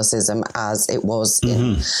Catholicism as it was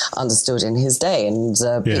understood in his day. And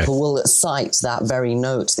people will cite that very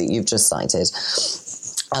note that you've just cited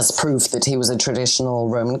as proof that he was a traditional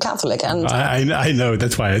Roman Catholic. And I know,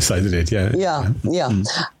 that's why I cited it. I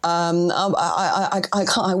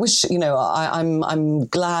wish, I'm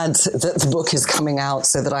glad that the book is coming out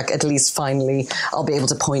so that at least finally I'll be able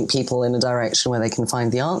to point people in a direction where they can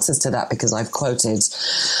find the answers to that, because I've quoted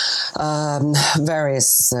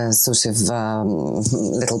various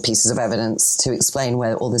little pieces of evidence to explain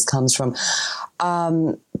where all this comes from.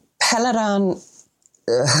 Péladan,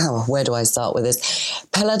 where do I start with this?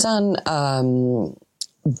 Péladan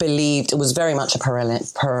believed, it was very much a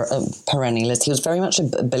perennialist. He was very much a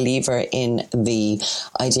believer in the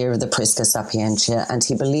idea of the Prisca Sapientia, and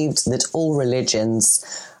he believed that all religions,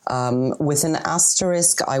 with an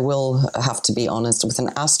asterisk, I will have to be honest, with an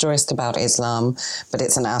asterisk about Islam, but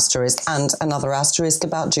it's an asterisk, and another asterisk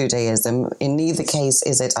about Judaism. In neither case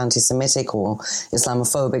is it anti-Semitic or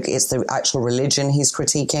Islamophobic. It's the actual religion he's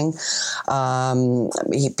critiquing,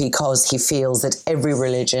 because he feels that every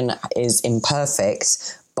religion is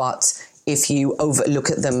imperfect, but if you look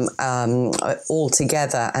at them all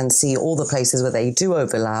together and see all the places where they do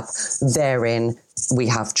overlap, therein we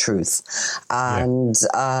have truth. And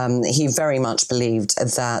he very much believed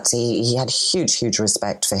that he had huge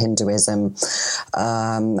respect for Hinduism.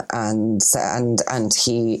 And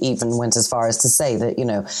he even went as far as to say that,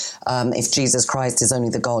 if Jesus Christ is only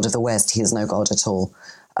the God of the West, he is no God at all.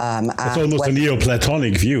 It's almost a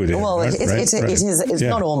Neoplatonic view. There, well, right? it is. It's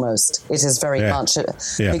not almost. It is very much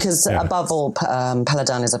because above all,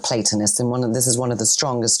 Peladan is a Platonist, and this is one of the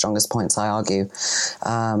strongest points I argue. It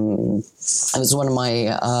was one of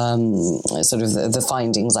my sort of the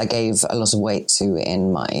findings I gave a lot of weight to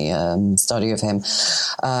in my study of him,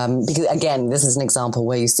 because again, this is an example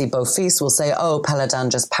where you see Beaufils will say, "Oh, Peladan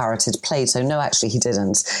just parroted Plato." No, actually, he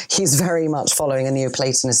didn't. He's very much following a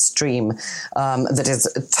Neoplatonist stream that is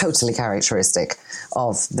totally characteristic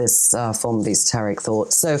of this form of esoteric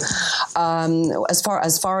thought. So, as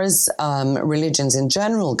far as religions in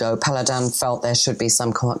general go, Peladan felt there should be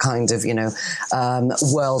some kind of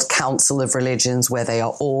world council of religions where they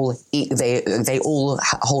are all they all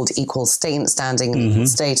hold equal standing, equal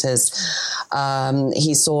status.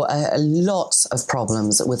 He saw a lot of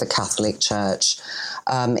problems with the Catholic Church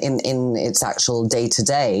in its actual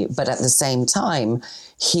day-to-day, but at the same time,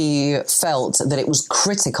 he felt that it was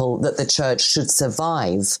critical that the church should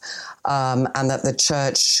survive and that the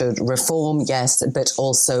church should reform, yes, but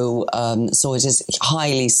also saw it as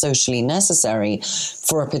highly socially necessary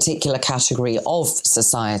for a particular category of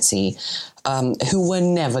society who were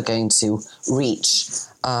never going to reach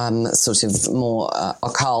sort of more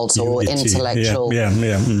occult or intellectual, you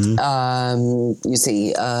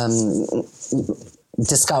see,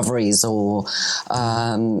 discoveries or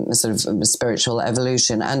sort of spiritual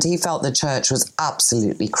evolution. And he felt the church was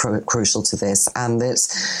absolutely crucial to this, and that,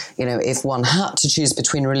 if one had to choose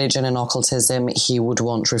between religion and occultism, he would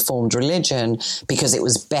want reformed religion because it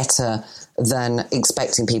was better than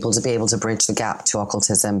expecting people to be able to bridge the gap to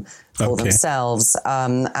occultism for themselves.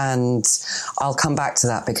 And I'll come back to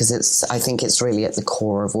that because I think it's really at the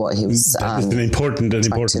core of what he was. That is an important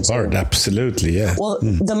part. Absolutely, yeah. Well,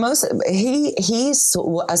 the most he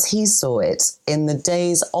saw, as he saw it in the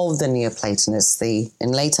days of the Neoplatonists,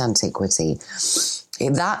 in late antiquity.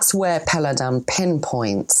 That's where Peladan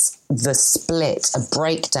pinpoints the split, a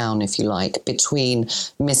breakdown, if you like, between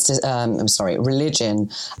religion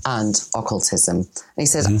and occultism. And he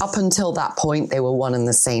says, up until that point, they were one and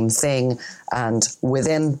the same thing. And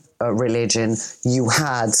within religion, you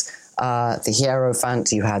had the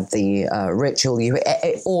hierophant, you had the ritual,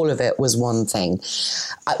 all of it was one thing.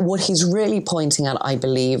 What he's really pointing at, I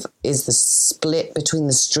believe, is the split between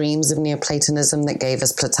the streams of Neoplatonism that gave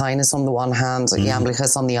us Plotinus on the one hand,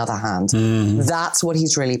 Iamblichus on the other hand. That's what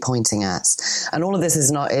he's really pointing at. And all of this is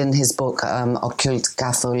not in his book, Occulte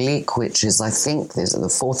Catholique, which is, I think, this is the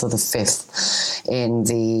fourth or the fifth in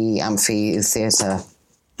the amphitheater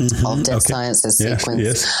of Dead Sciences sequence.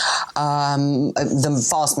 Yes. The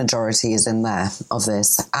vast majority is in there of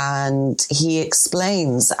this, and he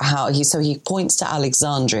explains how he points to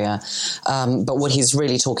Alexandria, but what he's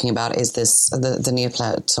really talking about is the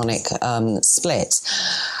Neoplatonic split.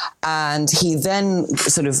 And he then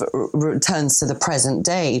sort of returns to the present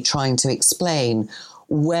day, trying to explain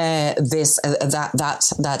where this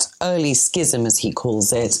that early schism, as he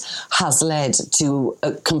calls it, has led to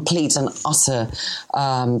complete and utter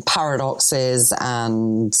paradoxes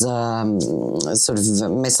and sort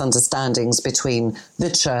of misunderstandings between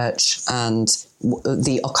the church and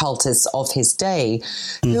the occultists of his day,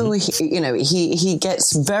 who he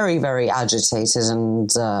gets very, very agitated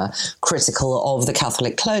and critical of the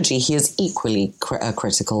Catholic clergy. He is equally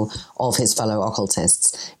critical of his fellow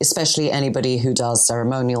occultists, especially anybody who does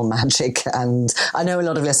ceremonial magic. And I know a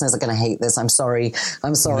lot of listeners are going to hate this. I'm sorry.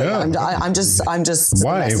 No. I'm just.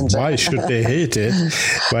 Why should they hate it?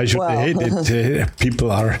 Why should they hate it? People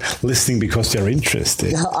are listening because they're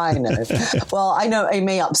interested. I know. Well, I know it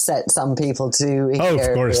may upset some people too. Oh,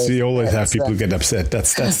 of course, you always have people get upset.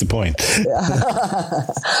 That's the point.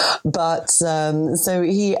 But so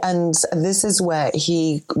this is where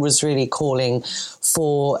he was really calling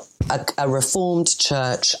for a reformed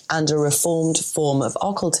church and a reformed form of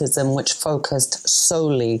occultism, which focused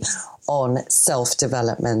solely on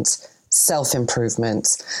self-development,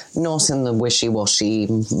 self-improvement, not in the wishy-washy,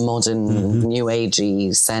 modern, new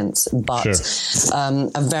agey sense, but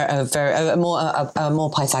a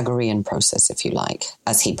more Pythagorean process, if you like,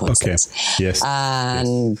 as he puts it. Yes.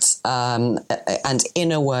 And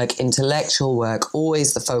inner work, intellectual work,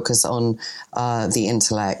 always the focus on the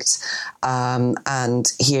intellect.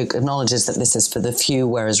 And he acknowledges that this is for the few,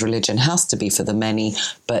 whereas religion has to be for the many.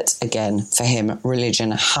 But again, for him,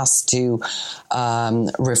 religion has to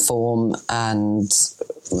reform and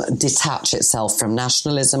detach itself from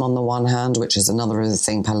nationalism on the one hand, which is another of the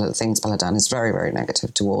things Peladan is very, very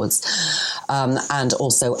negative towards, and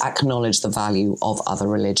also acknowledge the value of other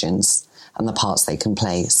religions and the parts they can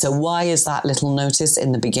play. So why is that little notice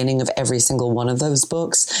in the beginning of every single one of those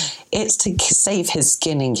books? It's to save his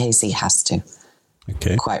skin in case he has to.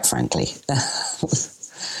 Okay. Quite frankly.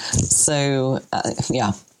 So,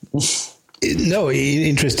 yeah. No,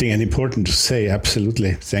 interesting and important to say.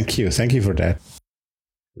 Absolutely. Thank you. Thank you for that.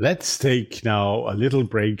 Let's take now a little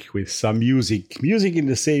break with some music. Music in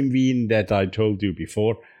the same vein that I told you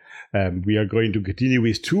before. We are going to continue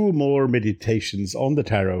with 2 more meditations on the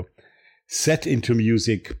tarot, set into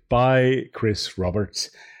music by Chris Roberts,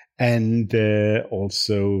 and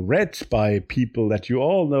also read by people that you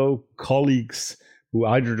all know, colleagues who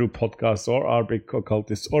either do podcasts or are big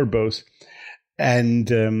occultists or both. And,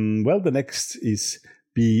 the next is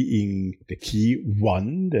being the key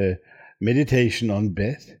 1, the meditation on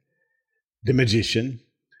Beth, the magician.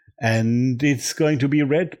 And it's going to be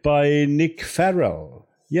read by Nick Farrell.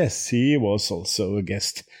 Yes, he was also a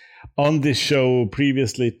guest on this show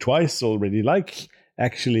previously, twice already. Like,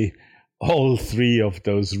 actually, all 3 of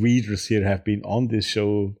those readers here have been on this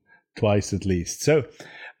show twice at least. So,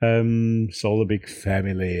 it's all a big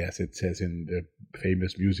family, as it says in the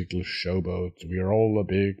famous musical Showboat. We're all a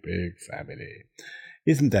big, big family.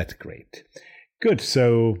 Isn't that great? Good.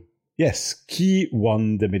 So, yes, Key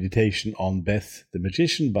 1, the meditation on Beth the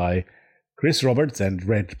Magician by Chris Roberts and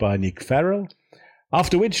read by Nick Farrell.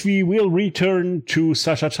 After which we will return to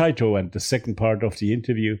Sasha Chaito and the second part of the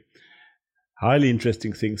interview. Highly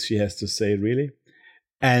interesting things she has to say, really.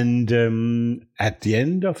 And at the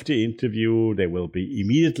end of the interview, there will be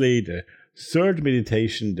immediately the third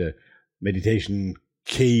meditation, the meditation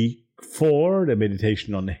K4, the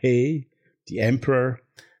meditation on He, the Emperor.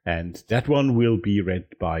 And that one will be read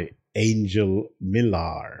by Angel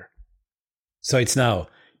Millar. So it's now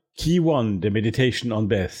Key 1, the meditation on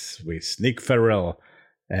Beth with Nick Farrell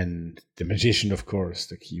and the magician, of course,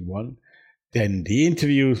 the Key 1. Then the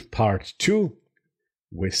interview part 2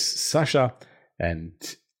 with Sasha. And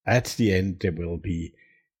at the end, there will be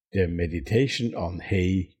the meditation on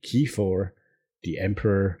He, Key 4, the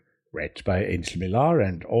Emperor, read by Angel Millar,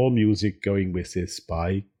 and all music going with this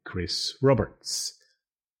by Chris Roberts.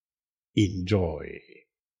 Enjoy.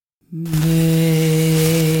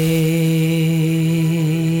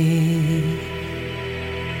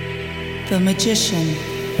 The magician.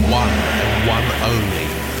 One and one only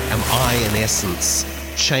am I in essence,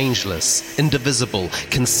 changeless, indivisible,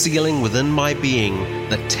 concealing within my being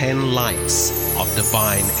the 10 lights of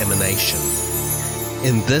divine emanation.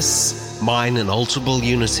 In this, mine inalterable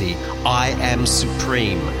unity, I am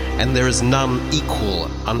supreme, and there is none equal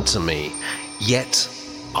unto me. Yet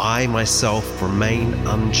I myself remain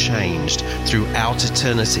unchanged throughout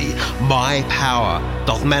eternity. My power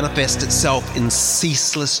doth manifest itself in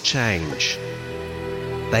ceaseless change.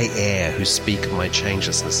 They err who speak of my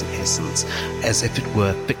changelessness in essence, as if it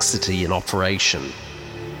were fixity in operation.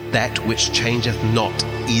 That which changeth not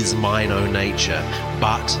is mine own nature,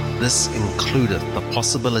 but this includeth the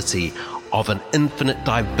possibility of an infinite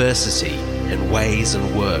diversity in ways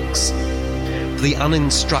and works. For the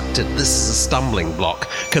uninstructed, this is a stumbling block.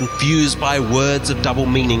 Confused by words of double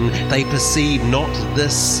meaning, they perceive not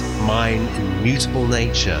this mine immutable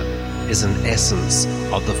nature is an essence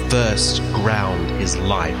of the first ground is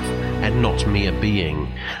life, and not mere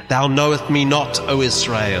being. Thou knowest me not, O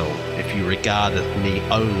Israel, if you regardeth me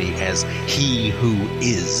only as he who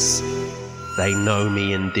is. They know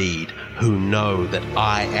me indeed, who know that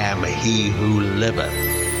I am he who liveth.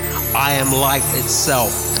 I am life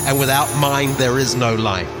itself, and without mind there is no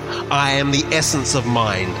life. I am the essence of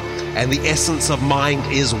mind, and the essence of mind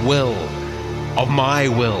is will, of my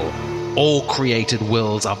will. All created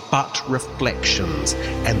wills are but reflections,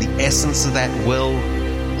 and the essence of that will,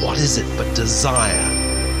 what is it but desire?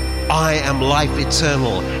 I am life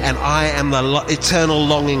eternal, and I am the eternal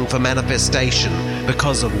longing for manifestation,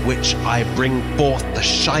 because of which I bring forth the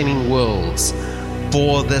shining worlds.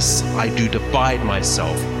 For this I do divide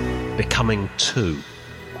myself, becoming 2.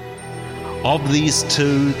 Of these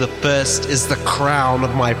 2, the first is the crown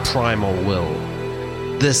of my primal will.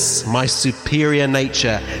 This, my superior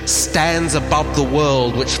nature, stands above the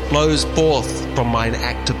world which flows forth from mine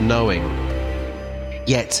act of knowing.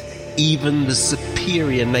 Yet, even the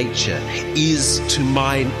superior nature is to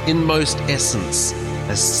mine inmost essence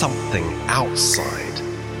as something outside.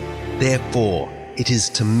 Therefore, it is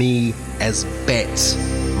to me as Bet,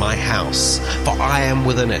 my house, for I am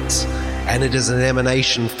within it, and it is an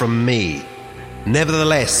emanation from me.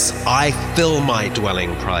 Nevertheless, I fill my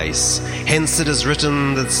dwelling place. Hence it is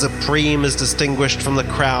written that the Supreme is distinguished from the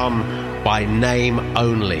crown by name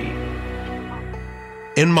only.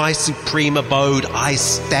 In my supreme abode I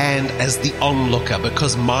stand as the onlooker,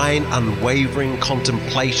 because mine unwavering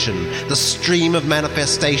contemplation, the stream of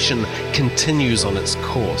manifestation, continues on its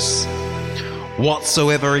course.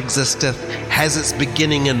 Whatsoever existeth has its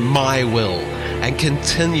beginning in my will. and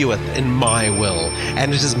continueth in my will,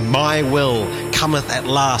 and it is my will cometh at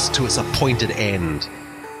last to its appointed end.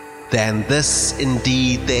 Than this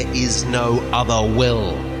indeed there is no other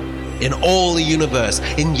will in all the universe,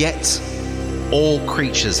 and yet all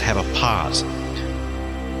creatures have a part.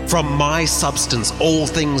 From my substance all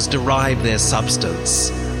things derive their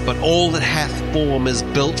substance, but all that hath form is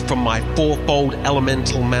built from my fourfold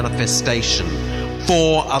elemental manifestation.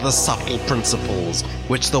 4 other subtle principles,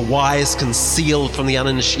 which the wise conceal from the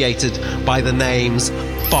uninitiated by the names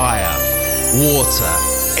fire, water,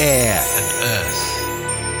 air, and earth.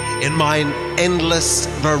 In mine endless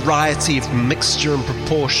variety of mixture and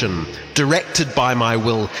proportion, directed by my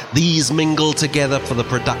will, these mingle together for the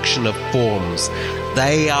production of forms.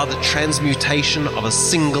 They are the transmutation of a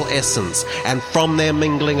single essence, and from their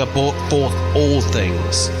mingling are brought forth all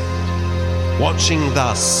things. Watching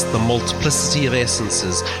thus the multiplicity of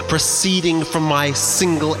essences, proceeding from my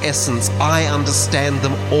single essence, I understand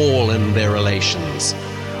them all in their relations.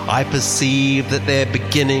 I perceive that their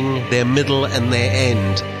beginning, their middle, and their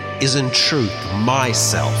end is in truth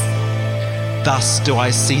myself. Thus do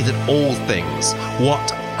I see that all things,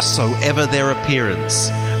 whatsoever their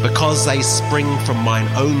appearance, because they spring from mine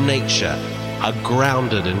own nature, are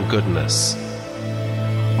grounded in goodness.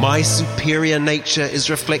 My superior nature is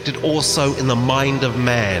reflected also in the mind of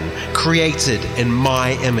man, created in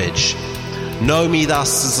my image. Know me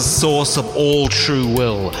thus as the source of all true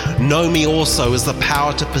will. Know me also as the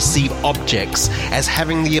power to perceive objects, as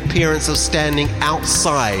having the appearance of standing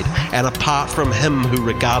outside and apart from him who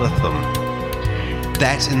regardeth them.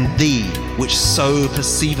 That in thee, which so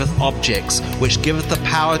perceiveth objects, which giveth the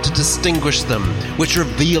power to distinguish them, which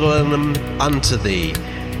revealeth them unto thee,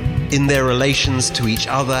 in their relations to each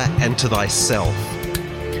other and to thyself,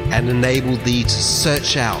 and enable thee to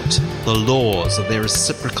search out the laws of their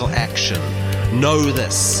reciprocal action. Know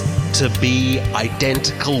this to be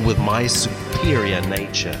identical with my superior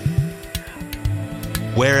nature.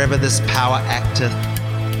 Wherever this power acteth,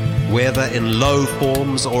 whether in low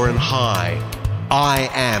forms or in high, I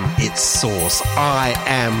am its source, I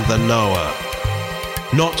am the knower.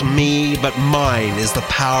 Not me, but mine is the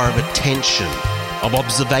power of attention, of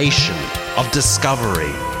observation, of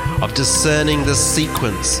discovery, of discerning the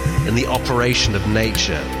sequence in the operation of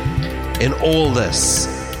nature. In all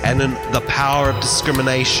this, and in the power of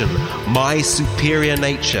discrimination, my superior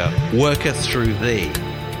nature worketh through thee.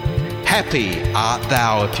 Happy art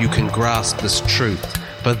thou if you can grasp this truth,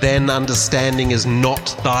 for then understanding is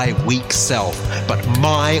not thy weak self, but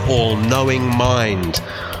my all-knowing mind.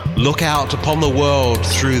 Look out upon the world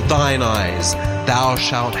through thine eyes. Thou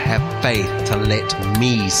shalt have faith to let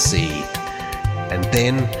me see. And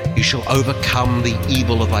then you shall overcome the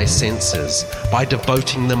evil of thy senses by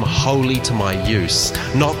devoting them wholly to my use.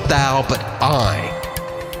 Not thou, but I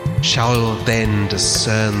shall then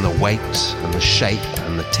discern the weight and the shape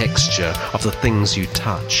and the texture of the things you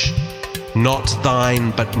touch. Not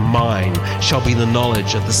thine, but mine shall be the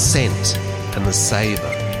knowledge of the scent and the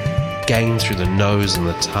savour, gained through the nose and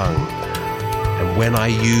the tongue. And when I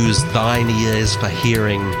use thine ears for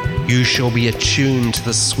hearing, you shall be attuned to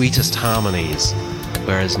the sweetest harmonies,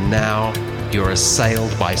 whereas now you are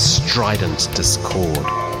assailed by strident discord.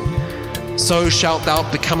 So shalt thou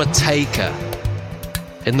become a taker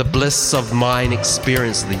in the bliss of mine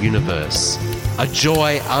experience of the universe, a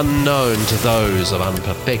joy unknown to those of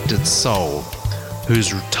unperfected soul,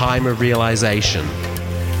 whose time of realization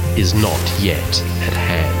is not yet at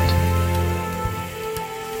hand.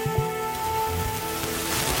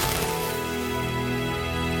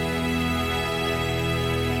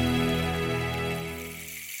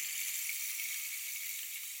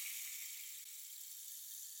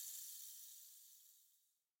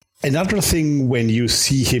 Another thing, when you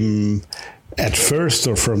see him at first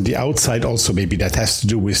or from the outside, also maybe that has to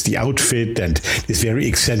do with the outfit and this very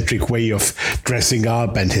eccentric way of dressing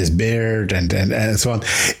up and his beard and so on.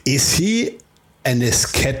 Is he an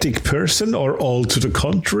ascetic person or all to the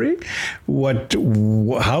contrary?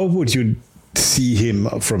 How would you see him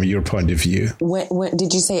from your point of view? When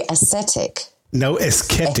did you say ascetic? No,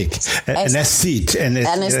 ascetic, an ascete. An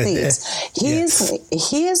ascete.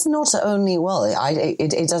 He is not only,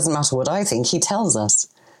 it doesn't matter what I think, he tells us.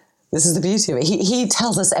 This is the beauty of it. He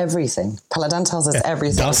tells us everything. Paladin tells us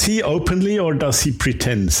everything. Does he openly or does he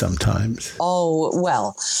pretend sometimes?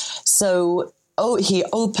 He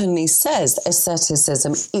openly says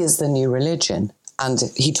asceticism is the new religion. And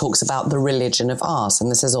he talks about the religion of art.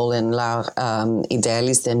 And this is all in L'Art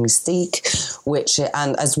idéaliste et mystique,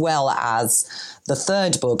 and as well as the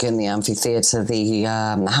third book in the amphitheater, the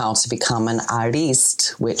How to Become an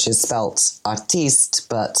Artiste, which is spelt artiste,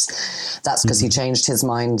 but that's because he changed his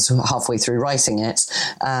mind halfway through writing it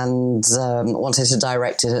and wanted to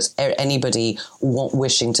direct it at anybody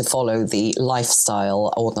wishing to follow the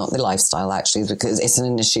lifestyle, or not the lifestyle actually, because it's an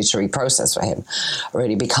initiatory process for him,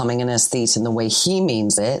 really becoming an aesthete in the way he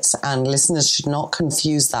means it. And listeners should not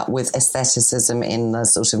confuse that with aestheticism in the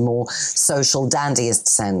sort of more social dandyist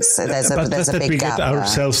sense. There's a big we gap get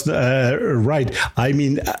ourselves right. I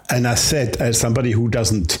mean, and I said, as somebody who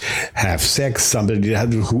doesn't have sex, somebody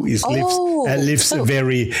who lives a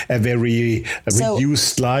very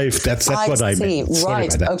reduced life. That's what I meant.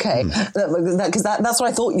 Right. Okay. Because that's what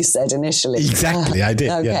I thought you said initially. Exactly. I did.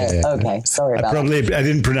 Okay. Okay. Sorry about that. I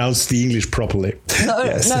didn't pronounce the English properly. No,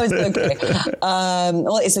 it's okay.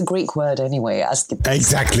 Well, it's a Greek word anyway.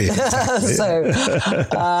 Exactly.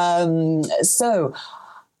 So,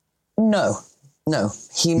 no,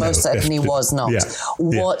 he most certainly was not.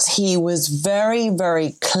 What he was very,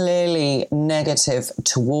 very clearly negative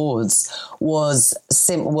towards was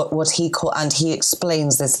what he called, and he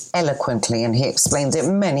explains this eloquently, and he explains it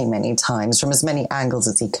many, many times from as many angles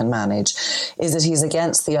as he can manage, is that he's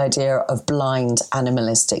against the idea of blind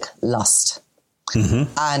animalistic lust.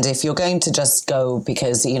 Mm-hmm. And if you're going to just go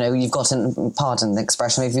because, you've got pardon the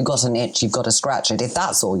expression, if you've got an itch, you've got to scratch it. If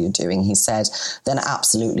that's all you're doing, he said, then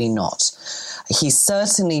absolutely not. He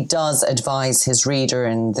certainly does advise his reader,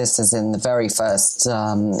 and this is in the very first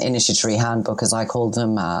initiatory handbook, as I called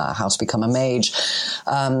them, How to Become a Mage.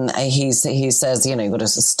 He says, you've got to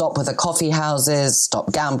stop with the coffee houses,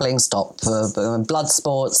 stop gambling, stop blood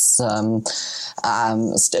sports,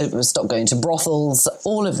 stop going to brothels,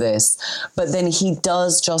 all of this. But then he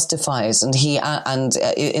does justify it, and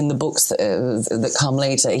in the books that come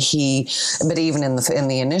later, but even in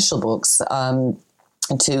the initial books,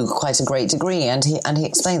 to quite a great degree, and he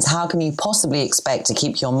explains, how can you possibly expect to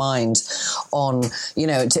keep your mind on,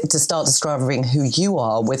 to start discovering who you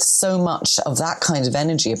are with so much of that kind of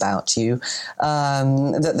energy about you,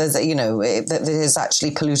 that there's that is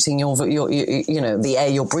actually polluting your the air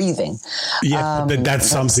you're breathing. That's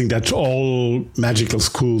something that all magical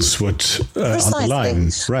schools would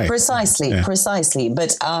underline, right? Precisely.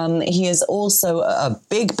 But he is also a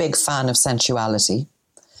big fan of sensuality.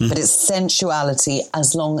 But it's sensuality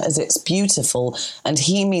as long as it's beautiful. And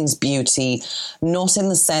he means beauty, not in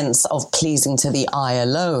the sense of pleasing to the eye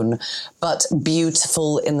alone, but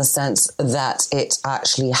beautiful in the sense that it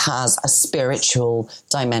actually has a spiritual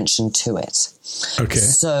dimension to it. Okay.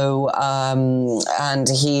 So, and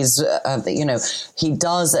he's, he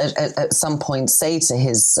does at some point say to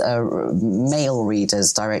his male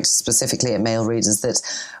readers, directed specifically at male readers, that,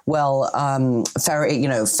 well,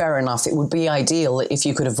 fair enough, it would be ideal if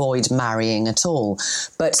you could avoid marrying at all.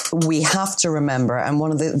 But we have to remember, and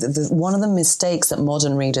one of the mistakes that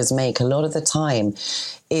modern readers make a lot of the time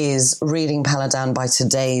is reading Paladan by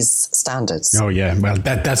today's standards. Oh yeah, well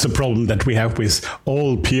that's a problem that we have with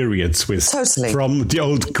all periods, from the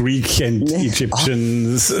old Greek and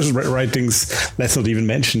Egyptian writings. Let's not even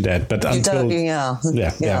mention that. But absolutely.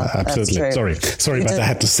 Sorry, but I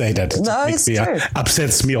had to say that. It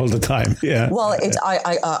upsets me all the time. Yeah. Well,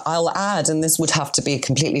 I'll add, and this would have to be a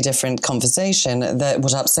completely different conversation. That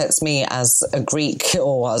what upsets me as a Greek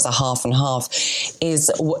or as a half and half is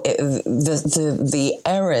the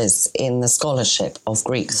errors in the scholarship of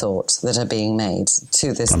Greek thought that are being made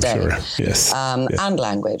to this day. Sure. Yes. And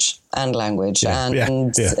language. To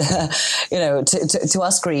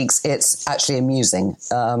us Greeks, it's actually amusing,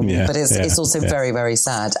 but it's also very, very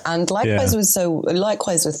sad. And likewise with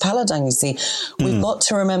Paladan, you see, we've got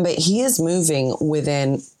to remember he is moving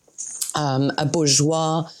within a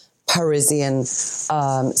bourgeois Parisian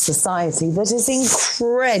society that is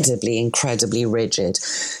incredibly rigid.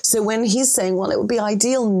 So when he's saying, well, it would be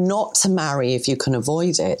ideal not to marry if you can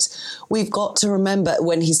avoid it, we've got to remember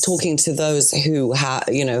when he's talking to those who have,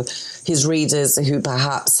 his readers who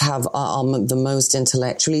perhaps are the most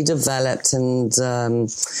intellectually developed and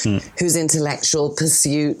whose intellectual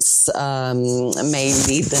pursuits may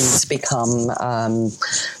lead them to become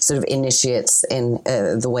sort of initiates in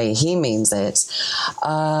the way he means it.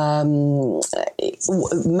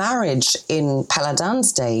 Marriage in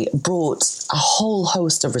Paladan's day brought a whole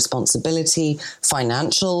host of responsibility,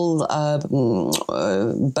 financial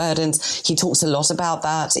burdens. He talks a lot about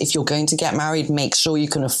that. If you're going to get married, make sure you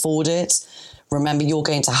can afford it. Remember, you're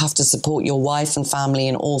going to have to support your wife and family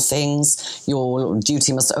in all things. Your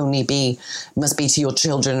duty must be to your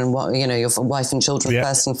children and, you know, your wife and children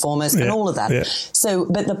first and foremost, and all of that. Yeah. So,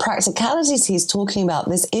 but the practicalities he's talking about,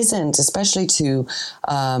 this isn't, especially to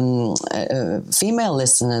female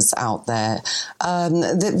listeners out there,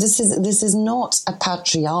 this is not a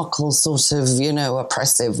patriarchal sort of, you know,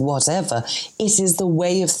 oppressive whatever. It is the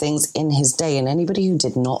way of things in his day, and anybody who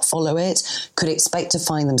did not follow it could expect to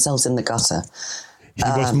find themselves in the gutter. He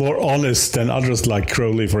was more honest than others like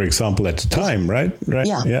Crowley, for example, at the time, right?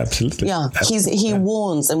 Yeah, absolutely. Yeah, he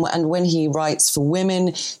warns, and when he writes for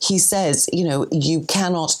women, he says, you know, you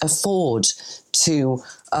cannot afford to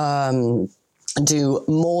do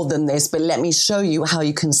more than this, but let me show you how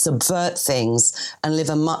you can subvert things and live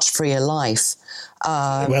a much freer life.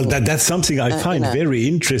 Well, that's something I find very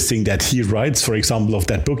interesting, that he writes, for example, of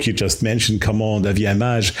that book you just mentioned, Comment on devient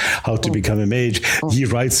mage, How to Become a Mage. He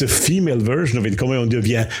writes a female version of it, Comment on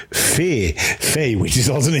devient fée, which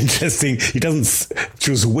is also interesting. He doesn't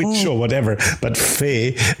choose witch or whatever, but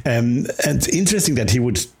fée. And interesting that he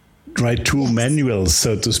would write two manuals,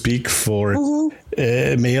 so to speak, for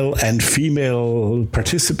male and female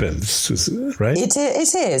participants, right? It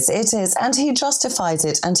is. And he justifies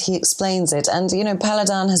it and he explains it. And, you know,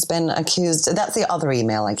 Paladin has been accused. That's the other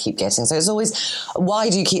email I keep getting. So it's always, why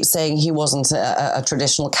do you keep saying he wasn't a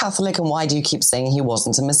traditional Catholic, and why do you keep saying he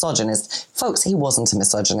wasn't a misogynist? Folks, he wasn't a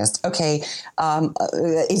misogynist. Okay.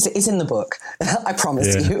 It's in the book. I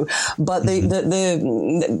promise you. But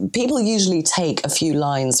the people usually take a few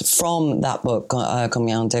lines from that book,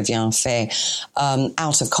 Combien on devient fée,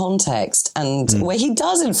 out of context, and where he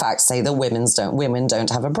does in fact say that women don't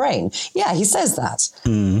have a brain. Yeah, he says that.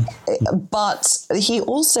 But he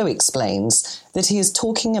also explains that he is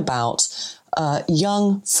talking about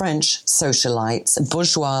young French socialites,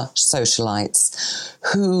 bourgeois socialites,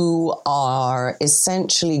 who are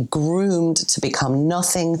essentially groomed to become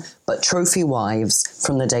nothing but trophy wives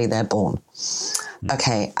from the day they're born.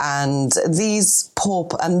 Okay, and these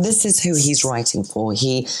and this is who he's writing for.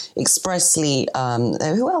 He expressly,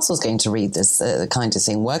 who else was going to read this kind of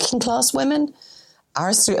thing? Working class women?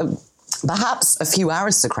 Perhaps a few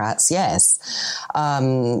aristocrats, yes,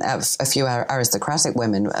 a few aristocratic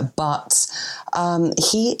women, but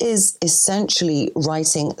he is essentially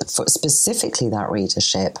writing for specifically that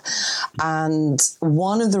readership. And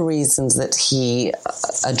one of the reasons that he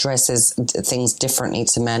addresses things differently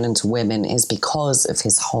to men and to women is because of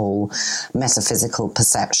his whole metaphysical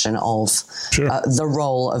perception of the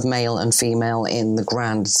role of male and female in the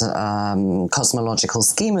grand cosmological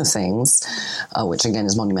scheme of things, which again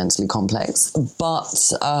is monumentally complex,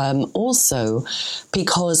 but also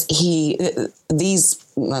because these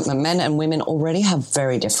men and women already have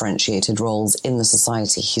very differentiated roles in the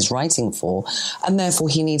society he's writing for, and therefore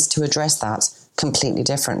he needs to address that completely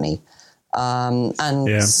differently. So,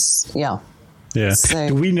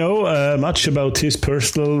 do we know much about his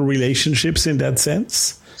personal relationships in that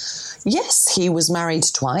sense? Yes, he was married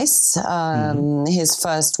twice. His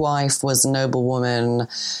first wife was a noblewoman.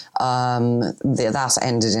 That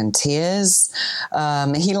ended in tears.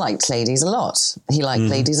 He liked ladies a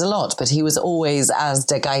lot. But he was always, as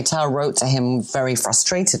de Gaeta wrote to him very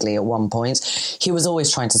frustratedly at one point, he was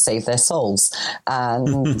always trying to save their souls.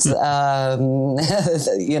 And,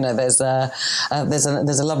 you know, there's a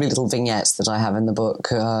lovely little vignette that I have in the book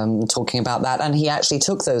talking about that. And he actually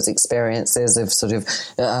took those experiences of sort of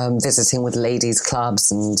visiting with ladies'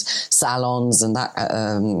 clubs and salons and that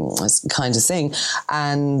kind of thing.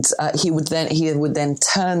 And he would then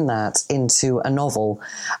turn that into a novel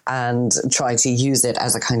and try to use it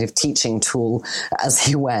as a kind of teaching tool as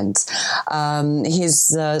he went. So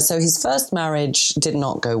his first marriage did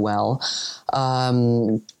not go well.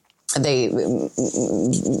 Some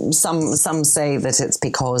say that it's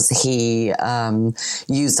because he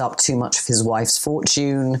used up too much of his wife's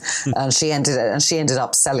fortune, and she ended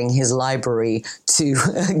up selling his library to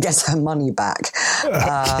get her money back.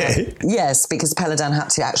 Okay. Yes, because Paladin had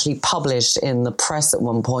to actually publish in the press at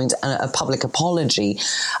one point a public apology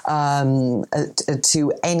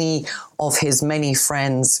to any of his many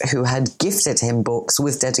friends who had gifted him books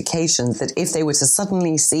with dedications, that if they were to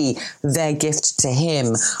suddenly see their gift to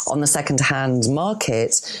him on the second-hand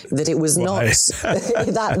market, that it was not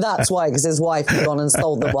that's why, because his wife had gone and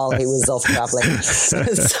sold them while he was off traveling.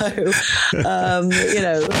 So you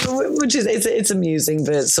know, which is it's amusing,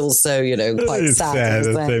 but it's also, you know, quite sad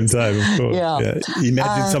at the same time, of course. Yeah.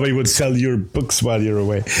 Imagine somebody would sell your books while you're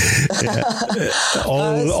away.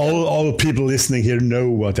 All people listening here know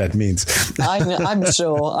what that means. I'm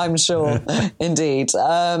sure, indeed.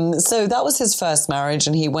 So that was his first marriage,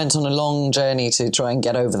 and he went on a long journey to try and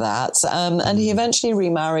get over that. And he eventually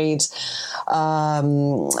remarried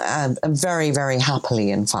very, very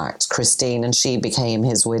happily, in fact, Christine, and she became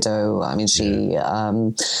his widow. I mean,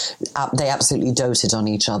 they absolutely doted on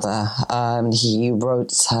each other. He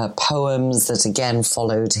wrote her poems that again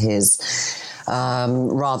followed his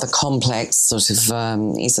rather complex sort of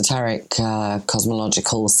esoteric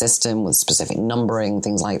cosmological system with specific numbering,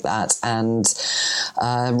 things like that, and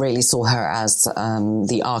really saw her as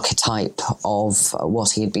the archetype of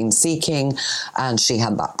what he had been seeking, and she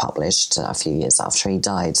had that published a few years after he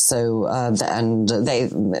died. So,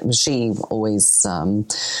 she always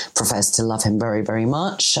professed to love him very, very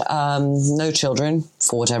much. No children,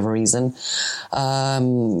 for whatever reason,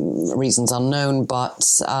 reasons unknown,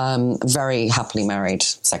 but very happily married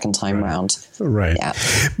second time round. Right. Yeah.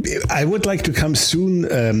 I would like to come soon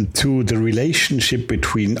to the relationship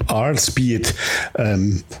between arts, be it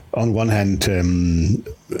on one hand,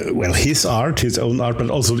 his art, his own art, but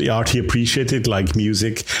also the art he appreciated, like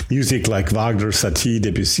music like Wagner, Satie,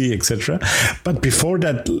 Debussy, etc. But before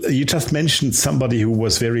that, you just mentioned somebody who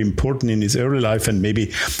was very important in his early life, and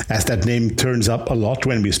maybe as that name turns up a lot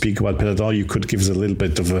when we speak about Péladan, you could give us a little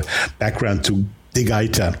bit of a background to De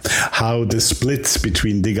Gaita, how the splits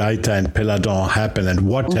between De Gaita and Péladan happened, and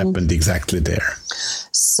what happened exactly there.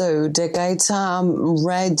 So De Gaita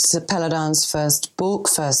read Péladan's first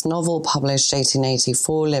novel, published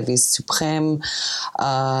 1884, Les Vices Suprêmes,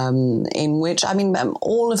 in which,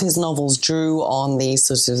 all of his novels drew on the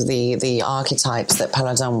sort of the archetypes that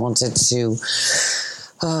Péladan wanted to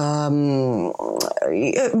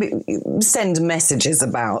send messages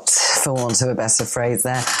about, for want of a better phrase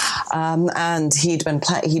there. And he'd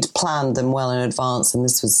planned them well in advance, and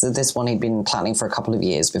this one he'd been planning for a couple of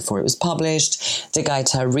years before it was published. De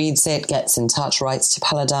Gaita reads it, gets in touch, writes to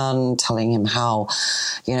Péladan, telling him how,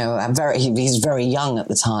 he's very young at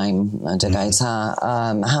the time, De Gaita,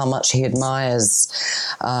 how much he admires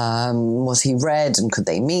what he read, and could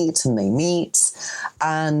they meet, and they meet.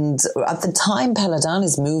 And at the time, Péladan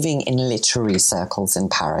is moving in literary circles in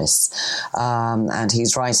Paris, and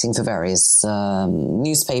he's writing for various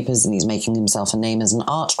newspapers, and he's making himself a name as an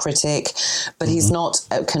art critic, but he's not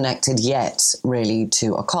connected yet really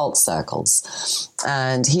to occult circles.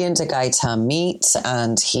 And he and De Gaita meet,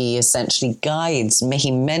 and he essentially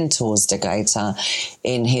he mentors De Gaita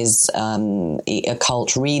in his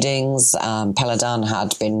occult readings. Péladan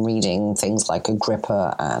had been reading things like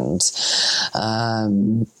Agrippa and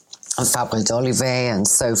Fabre d'Olivet and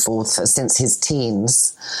so forth since his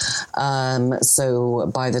teens. So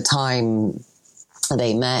by the time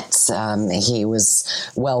they met, he was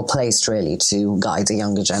well placed really to guide a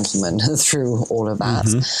younger gentleman through all of that.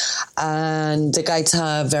 And De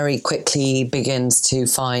Gaita very quickly begins to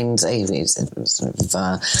find he's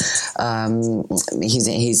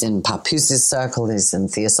in Papeus's circle, he's in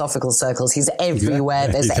theosophical circles, he's everywhere.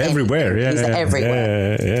 He's everywhere. He's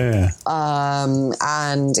everywhere. Yeah.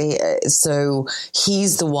 So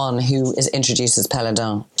he's the one who introduces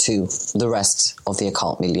Péladan to the rest of the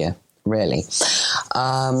occult milieu, really.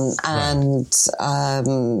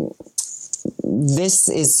 This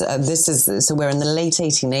is so we're in the late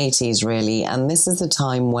 1880s, really, and this is the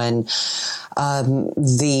time when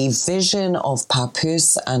the vision of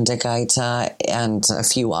Papeus and De Gaita and a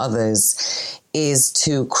few others is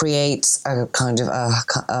to create a kind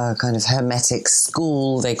of hermetic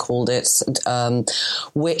school, they called it,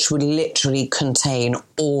 which would literally contain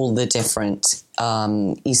all the different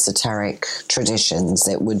esoteric traditions.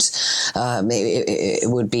 It would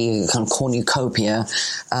be a kind of cornucopia,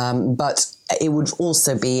 but it would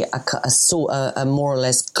also be a more or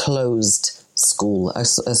less closed school, a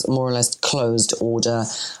more or less closed order,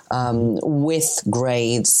 with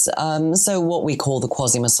grades. So what we call the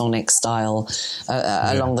quasi-Masonic style,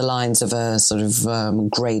 along the lines of a sort of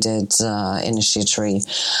graded initiatory.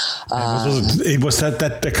 Was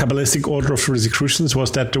that the Kabbalistic Order of Rosicrucians?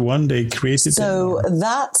 Was that the one they created? So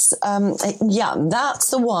that's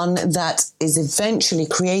the one that is eventually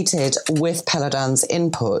created with Péladan's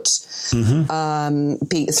input,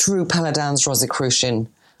 through Péladan's Rosicrucian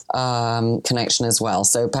connection as well.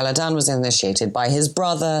 So Péladan was initiated by his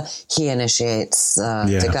brother. He initiates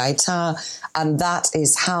De Gaita, and that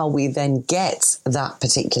is how we then get that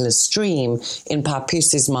particular stream in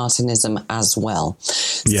Papeus's Martinism as well.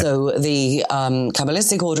 Yeah. So the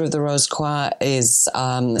Kabbalistic Order of the Rose Croix is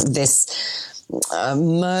this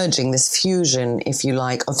merging, this fusion, if you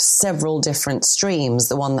like, of several different streams.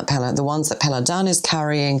 The ones that Péladan is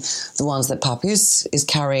carrying, the ones that Papus is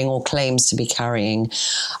carrying or claims to be carrying.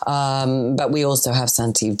 But we also have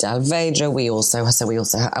Santiago del Vedra. We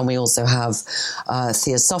also have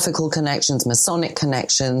theosophical connections, Masonic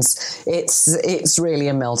connections. It's really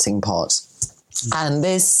a melting pot. And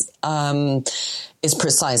this is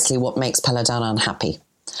precisely what makes Péladan unhappy,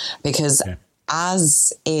 because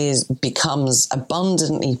as becomes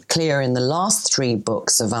abundantly clear in the last 3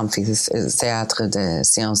 books of Amphithéâtre de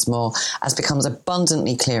Sciences Mortes, as becomes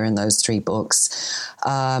abundantly clear in those 3 books,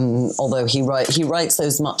 although he writes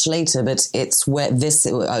those much later, but it's where this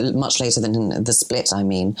much later than in the split, I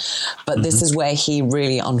mean, but this is where he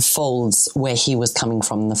really unfolds where he was coming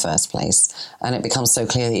from in the first place, and it becomes so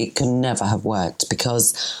clear that it could never have worked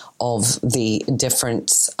because of the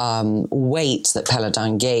different weight that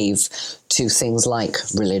Péladan gave to things like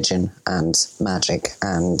religion and magic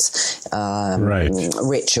and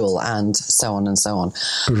ritual and so on and so on.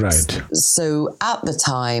 Right. So at the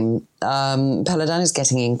time, Péladan is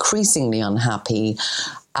getting increasingly unhappy.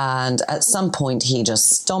 And at some point, he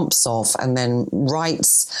just stomps off and then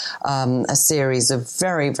writes a series of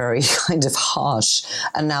very, very kind of harsh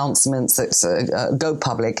announcements that go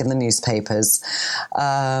public in the newspapers.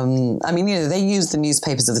 I mean, they use the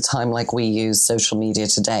newspapers of the time like we use social media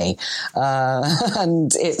today.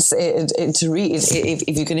 And if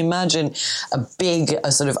you can imagine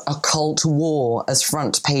a sort of occult war as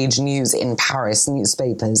front page news in Paris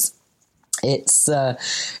newspapers,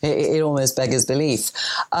 it almost beggars belief.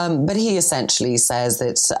 But he essentially says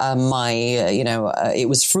that it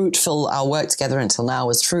was fruitful. Our work together until now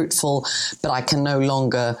was fruitful, but I can no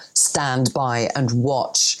longer stand by and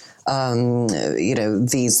watch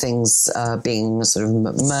these things being sort of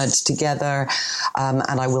merged together,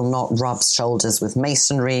 and I will not rub shoulders with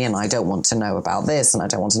masonry, and I don't want to know about this, and I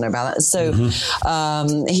don't want to know about that. So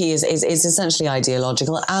he is essentially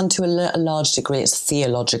ideological, and to a large degree it's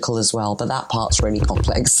theological as well, but that part's really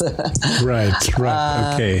complex. Right.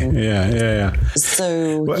 Okay. Yeah.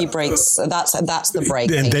 So he breaks. That's the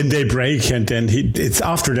break. And then they break, and then it's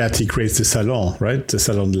after that he creates the Salon, right? The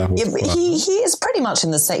Salon de la Haute Croix. He is pretty much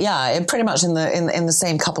in the same. Yeah, pretty much in the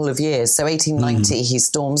same couple of years. So 1890 he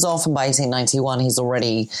storms off, and by 1891 he's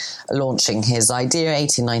already launching his idea.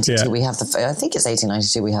 1892 we have I think it's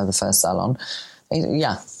 1892 we have the first salon. And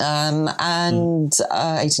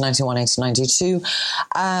 1891, 1892.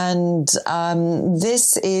 And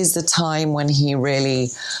this is the time when he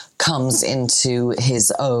really comes into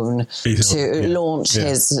his own to launch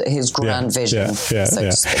his grand vision, so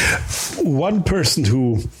to speak. One person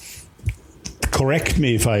who, correct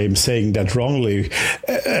me if I am saying that wrongly,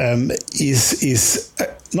 is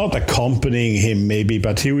not accompanying him maybe,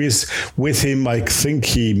 but he is with him. I think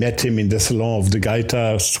he met him in the Salon of the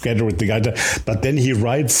Gaita, together with the Gaita, but then he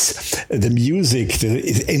writes the music,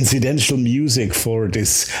 the incidental music for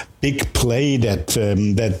this big play that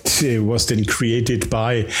was then created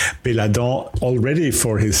by Péladan already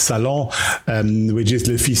for his Salon, which is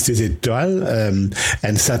Le Fils des Étoiles,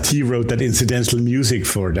 and Satie wrote that incidental music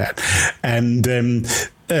for that. And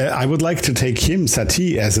I would like to take him,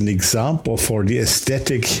 Satie, as an example for the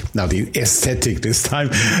aesthetic this time,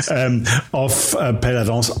 of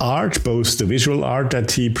Péladan's art, both the visual art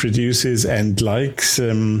that he produces and likes.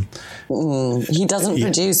 He doesn't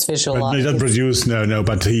produce visual art. He doesn't produce, no,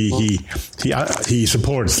 but he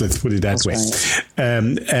supports, let's put it that way.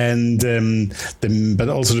 Right. But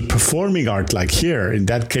also the performing art, like here, in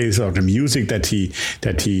that case, or the music that he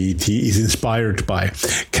is inspired by.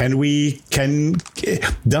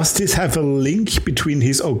 Does this have a link between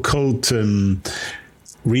his occult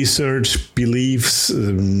research, beliefs,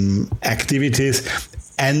 activities,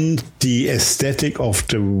 and the aesthetic of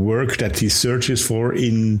the work that he searches for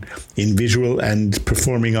in visual and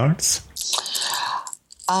performing arts?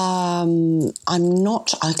 I'm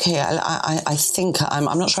not okay. I think I'm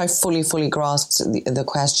not sure I fully grasped the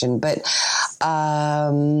question, but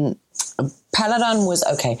Péladan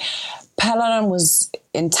was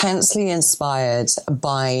intensely inspired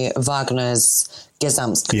by Wagner's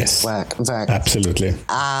Gesamtkunstwerk. Work. Absolutely.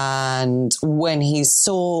 And when he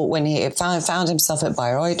found himself at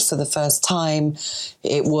Bayreuth for the first time,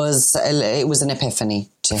 it was an epiphany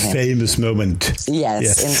to him. Famous moment.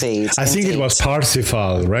 Yes, indeed. I think it was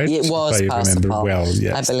Parsifal, right? It was if I Parsifal. remember well,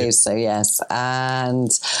 yes. I believe so, yes.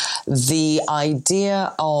 And the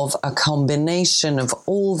idea of a combination of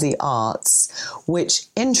all the arts, which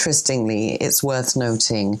interestingly, it's worth noting,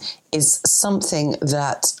 promoting is something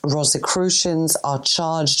that Rosicrucians are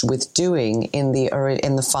charged with doing in the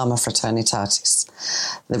Fama Fraternitatis.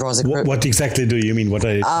 The what exactly do you mean? What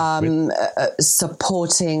are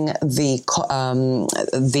supporting the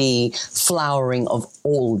flowering of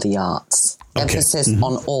all the arts. Okay. Emphasis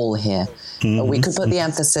on all here. We could put the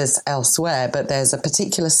emphasis elsewhere, but there's a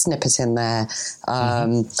particular snippet in there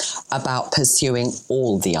about pursuing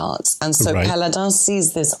all the arts. And so Paladin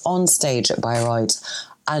sees this on stage at Bayreuth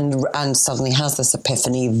and suddenly has this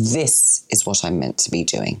epiphany, this is what I'm meant to be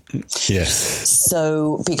doing. Yes.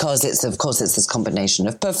 So, because it's this combination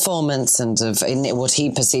of performance and of what he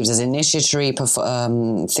perceives as initiatory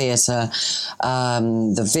theatre,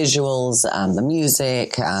 the visuals and the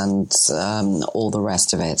music and all the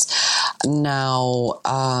rest of it. Now,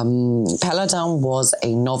 Paladin was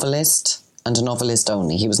a novelist and a novelist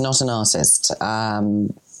only. He was not an artist.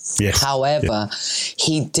 However,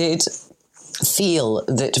 he did feel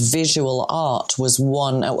that visual art was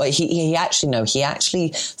one. He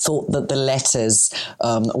actually thought that the letters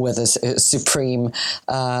were the supreme,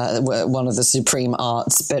 one of the supreme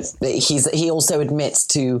arts. But he also admits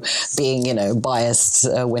to being, biased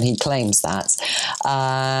when he claims that.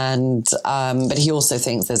 And but he also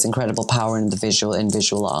thinks there's incredible power in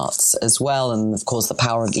visual arts as well, and of course the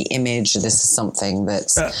power of the image. This is something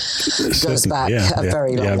that goes back a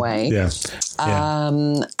very long way.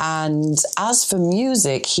 And as for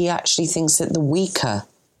music, he actually thinks it the weaker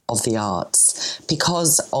of the arts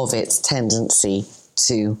because of its tendency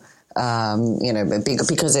to,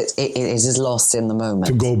 because it is lost in the moment.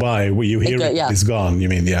 To go by, you hear it's gone, you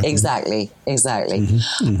mean, Exactly.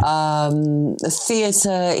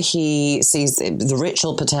 Theatre, he sees the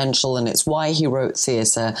ritual potential, and it's why he wrote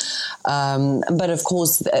theatre. But of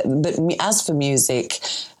course, as for music,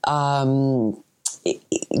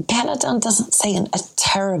 Paladin doesn't say a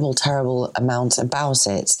terrible amount about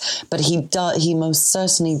it, but he most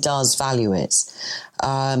certainly does value it.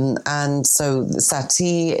 And so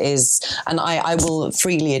Satie is, and I will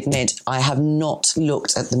freely admit, I have not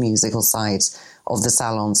looked at the musical side of the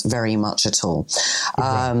salons very much at all.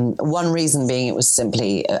 One reason being it was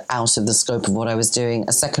simply out of the scope of what I was doing.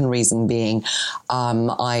 A second reason being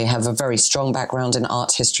I have a very strong background in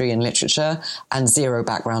art history and literature and zero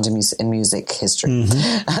background in music history.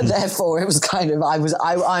 And therefore it was kind of, I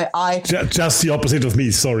just the opposite of me.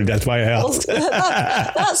 Sorry, that's why I asked.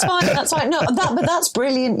 That's fine. No, but that's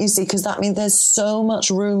brilliant, you see, because that means there's so much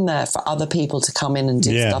room there for other people to come in and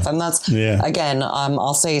do stuff. And that's, again,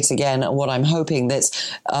 I'll say it again, what I'm hoping that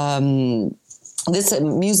this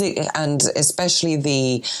music, and especially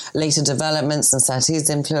the later developments and Satie's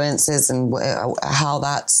influences and how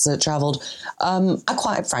that's travelled, I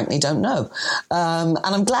quite frankly don't know. And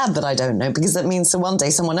I'm glad that I don't know, because that means that one day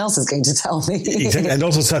someone else is going to tell me. Exactly. And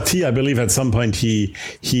also Satie, I believe at some point he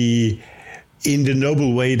in the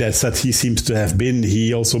noble way that Satie seems to have been,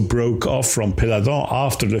 he also broke off from Paladin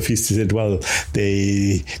after the feast. He said, well,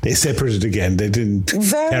 they separated again. They didn't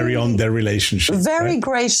carry on their relationship. Very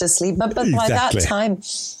graciously, but by that time,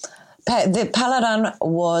 the Paladin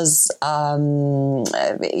was,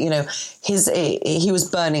 he was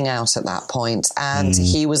burning out at that point, and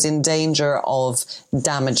he was in danger of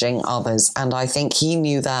damaging others. And I think he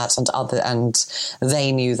knew that, and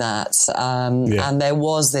they knew that. And there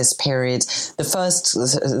was this period.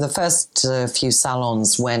 The first few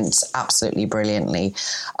salons went absolutely brilliantly,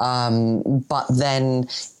 but then,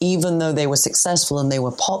 even though they were successful and they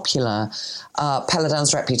were popular,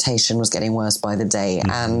 Paladin's reputation was getting worse by the day,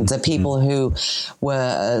 and the people who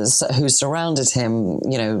surrounded him,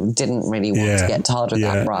 didn't really want to get tired of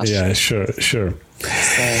that rush. Yeah, sure. So.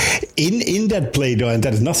 In that play, though, and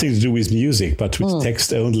that has nothing to do with music, but with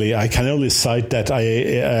text only, I can only cite that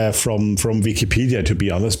from Wikipedia, to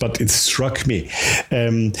be honest, but it struck me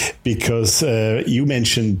because you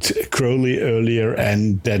mentioned Crowley earlier,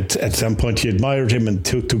 and that at some point he admired him and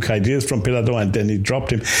took ideas from Paladin, and then he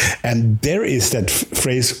dropped him. And there is that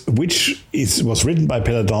phrase which was written by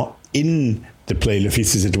Paladin in the play Le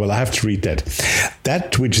Fils des Étoiles. I have to read that.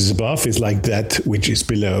 That which is above is like that which is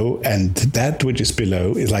below, and that which is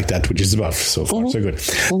below is like that which is above. So far, so good.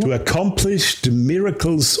 To accomplish the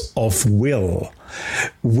miracles of will.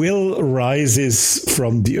 Will rises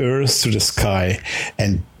from the earth to the sky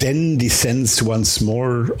and then descends once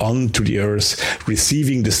more onto the earth,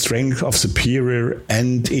 receiving the strength of superior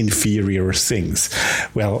and inferior things.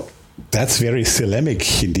 Well, that's very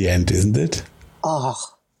Thelemic in the end, isn't it?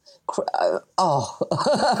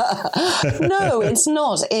 No, it's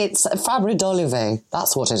not. It's Fabre d'Olivet.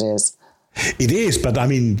 That's what it is. It is, but I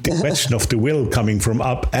mean, the question of the will coming from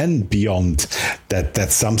up and beyond,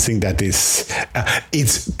 that's something that is,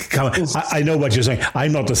 I know what you're saying.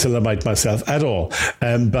 I'm not a Selamite myself at all.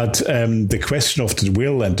 But the question of the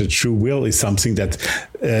will and the true will is something that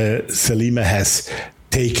Selima has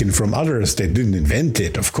taken from others. They didn't invent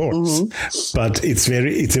it, of course, but it's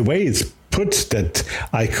a way it's put that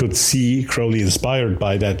I could see Crowley inspired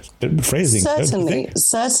by that phrasing. Certainly,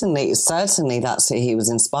 that's what he was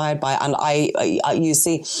inspired by. And I you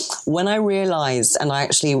see, when I realized, and I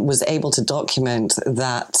actually was able to document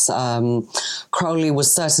that Crowley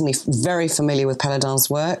was certainly very familiar with Peledan's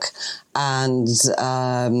work. And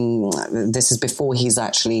this is before he's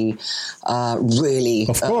actually really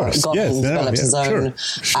developed his own.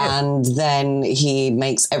 Sure. And then he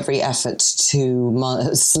makes every effort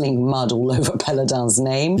to sling mud all over Peledan's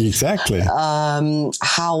name. Exactly.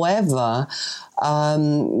 However,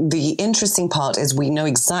 the interesting part is we know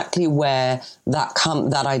exactly where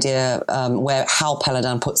that idea, how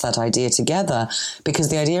Peledan puts that idea together, because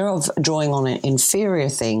the idea of drawing on inferior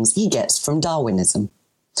things he gets from Darwinism.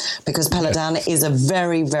 Because Peledan is a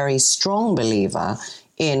very, very strong believer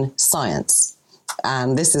in science.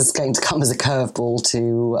 And this is going to come as a curveball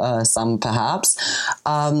to some, perhaps.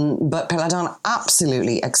 But Peledan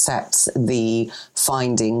absolutely accepts the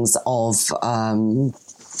findings of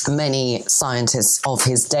many scientists of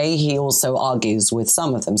his day. He also argues with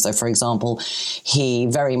some of them. So, for example, he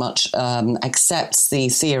very much accepts the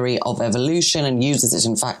theory of evolution and uses it,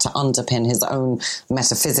 in fact, to underpin his own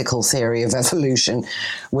metaphysical theory of evolution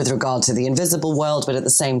with regard to the invisible world, but at the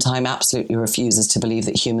same time absolutely refuses to believe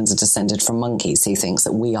that humans are descended from monkeys. He thinks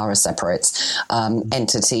that we are a separate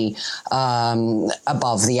entity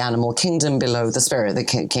above the animal kingdom, below the spirit, the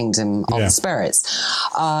kingdom of the spirits.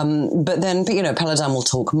 But then, Peledan will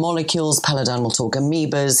talk molecules. Peledan will talk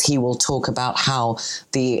amoebas. He will talk about how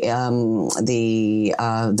the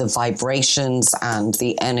vibrations and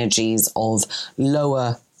the energies of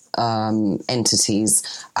lower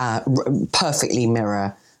entities perfectly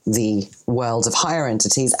mirror the world of higher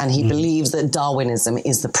entities, and he believes that Darwinism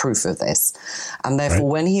is the proof of this. And therefore,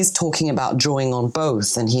 when he's talking about drawing on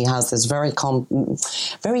both, and he has this very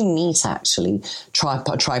neat, actually,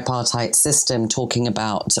 tripartite system talking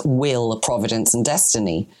about will, providence, and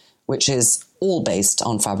destiny, which is all based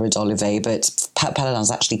on Fabre d'Olivet, but Peledan's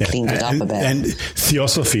actually cleaned it up a bit. And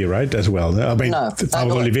theosophy, right, as well? I mean, no, Fabre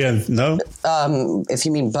d'Olivet, no? If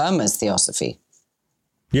you mean Burma's theosophy.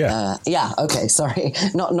 Yeah. Okay. Sorry.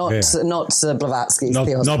 Not Blavatsky's theosophy.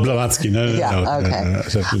 Not Blavatsky. No. Okay.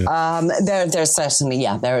 There's certainly,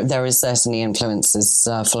 there is certainly influences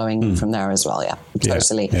flowing from there as well. Yeah,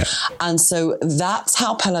 totally. Yeah. And so that's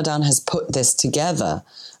how Peledan has put this together.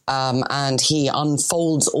 And he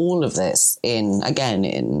unfolds all of this in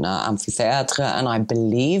Amphitheatre. And I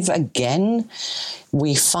believe, again,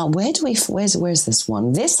 we found, where's this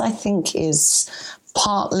one? This, I think, is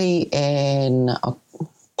partly in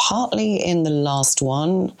the last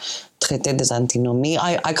one, Traité des Antinomies.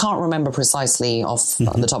 I can't remember precisely off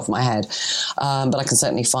the top of my head, but I can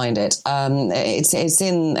certainly find it. It's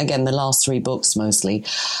in, again, the last three books mostly.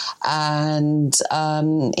 And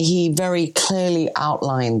he very clearly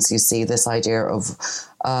outlines, you see, this idea of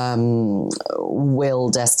will,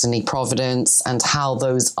 destiny, providence, and how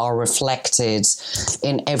those are reflected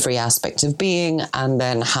in every aspect of being, and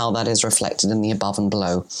then how that is reflected in the above and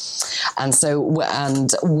below. And so,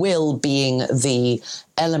 and will being the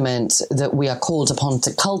element that we are called upon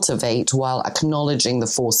to cultivate while acknowledging the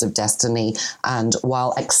force of destiny and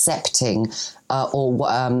while accepting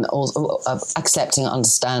accepting,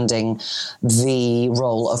 understanding the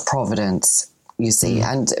role of providence. You see,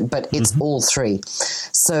 but it's all three.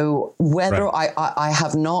 So whether I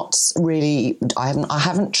have not really, I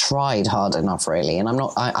haven't tried hard enough really, and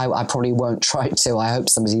I probably won't try to. I hope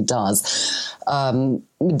somebody does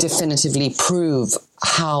definitively prove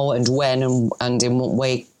how and when and in what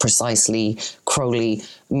way precisely Crowley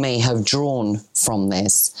may have drawn from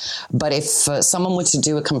this. But if someone were to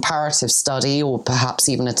do a comparative study or perhaps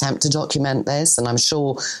even attempt to document this, and I'm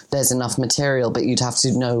sure there's enough material, but you'd have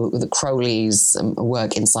to know the Crowley's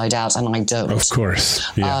work inside out, and I don't. Of course.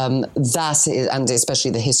 Yeah. That is, and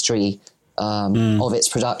especially the history of its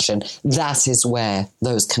production, that is where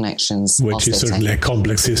those connections are Which is certainly a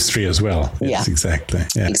complex history as well. Yes, exactly.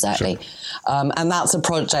 Yeah, exactly. Sure. And that's a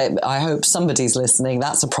project, I hope somebody's listening,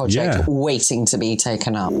 that's a project waiting to be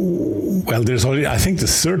taken up. Well, there's already, I think, the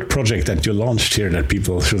third project that you launched here that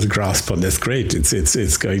people should grasp on. That's great.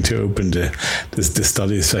 It's going to open the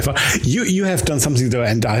studies so far. You have done something though,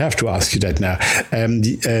 and I have to ask you that now.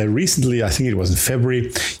 Recently, I think it was in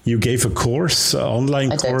February, you gave a course,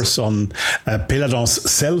 online course on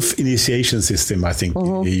Péladan's self-initiation system, I think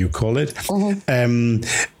you call it.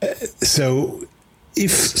 So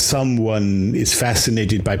if someone is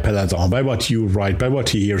fascinated by Péladan, by what you write, by what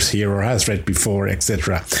he hears here or has read before,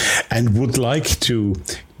 etc., and would like to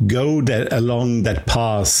go along that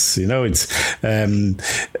path, it's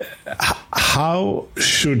how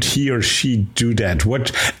should he or she do that?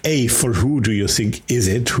 For who do you think is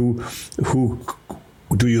it? Who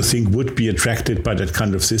do you think would be attracted by that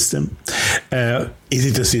kind of system? Is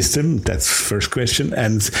it a system? That's the first question.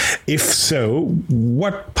 And if so,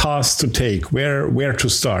 what path to take? Where to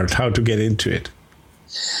start? How to get into it?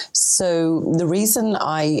 So the reason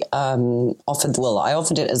I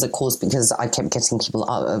offered it as a course because I kept getting people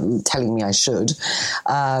telling me I should.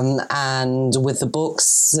 And with the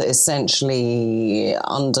books essentially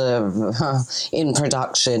in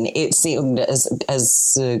production, it seemed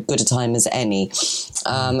as good a time as any.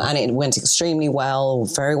 And it went extremely well,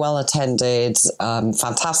 very well attended,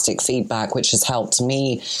 fantastic feedback, which has helped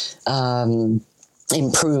me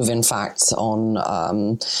improve, in fact, on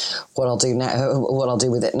what I'll do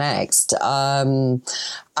with it next. And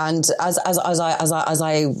as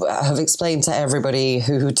I have explained to everybody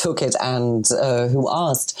who took it and who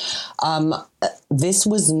asked, this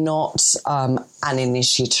was not an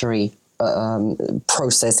initiatory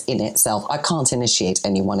process in itself. I can't initiate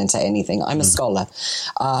anyone into anything. I'm a scholar.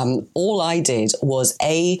 All I did was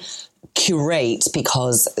curate,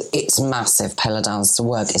 because it's massive. Péladan's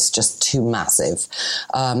work is just too massive.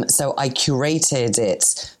 So I curated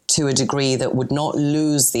it to a degree that would not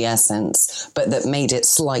lose the essence, but that made it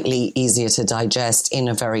slightly easier to digest in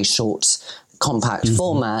a very short, compact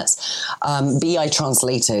format. I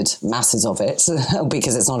translated masses of it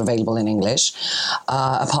because it's not available in English,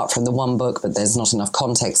 apart from the one book, but there's not enough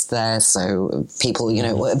context there. So people,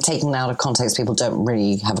 taken out of context, people don't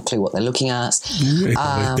really have a clue what they're looking at.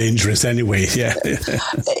 It's dangerous anyway, yeah.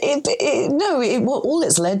 All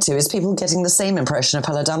it's led to is people getting the same impression of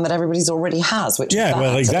Péladan that everybody's already has, which is bad.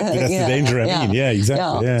 Well, exactly. That's the danger.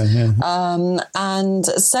 Exactly. Yeah. And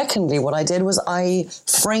secondly, what I did was I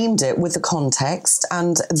framed it with the context,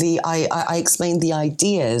 and I explained the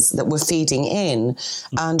ideas that were feeding in,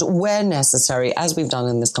 and where necessary, as we've done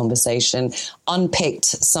in this conversation, unpicked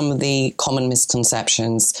some of the common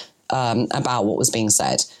misconceptions about what was being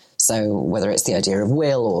said. So whether it's the idea of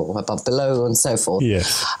will or above below and so forth.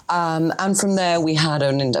 Yes. And from there we had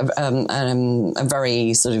a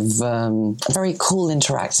very sort of very cool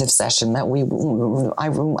interactive session that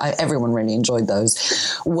everyone really enjoyed those,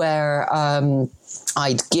 where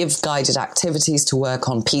I'd give guided activities to work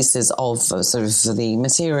on pieces of sort of the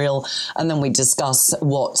material, and then we discuss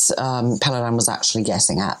what Péladan was actually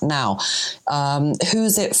getting at. Now,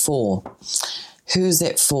 who's it for?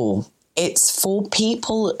 It's for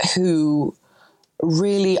people who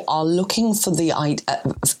really are looking for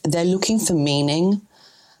they're looking for meaning.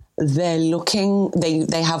 They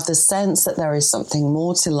have the sense that there is something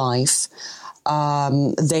more to life.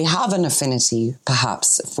 They have an affinity,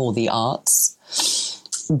 perhaps, for the arts,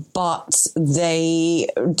 but they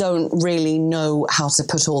don't really know how to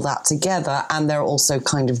put all that together. And they're also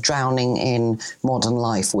kind of drowning in modern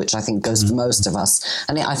life, which I think goes for most of us.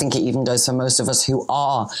 And I think it even goes for most of us who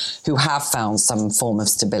have found some form of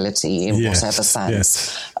stability in whatever sense.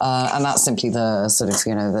 Yes. And that's simply the sort of,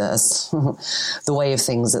 the way of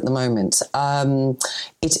things at the moment.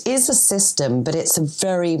 It is a system, but it's a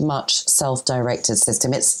very much self-directed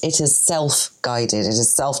system. It is self-guided. It is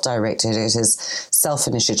self-directed. It is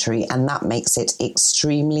self-initiatory, and that makes it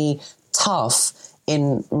extremely tough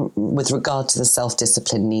with regard to the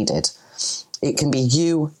self-discipline needed. It can be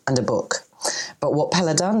you and a book. But what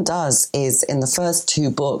Péladan does is, in the first two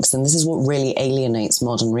books, and this is what really alienates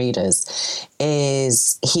modern readers,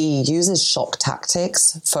 is he uses shock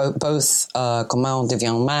tactics for both Comment on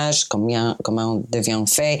devient mage, Comment on devient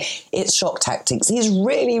fée. It's shock tactics. He's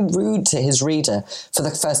really rude to his reader for the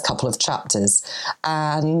first couple of chapters.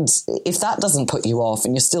 And if that doesn't put you off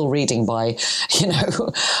and you're still reading by,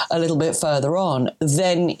 a little bit further on,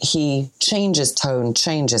 then he changes tone,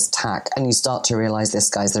 changes tack, and you start to realize this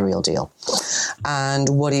guy's the real deal. And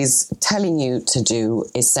what he's telling you to do,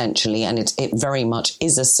 essentially, and it very much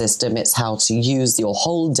is a system, it's how to use your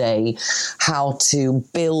whole day, how to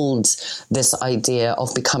build this idea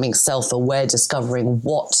of becoming self-aware, discovering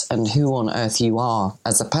what and who on earth you are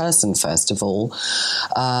as a person, first of all.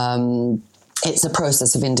 It's a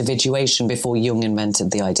process of individuation before Jung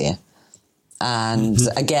invented the idea. And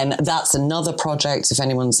again, that's another project, if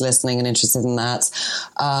anyone's listening and interested in that.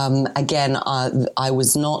 Again, I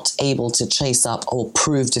was not able to chase up or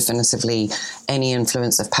prove definitively any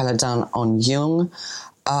influence of Péladan on Jung.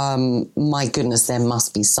 my goodness, there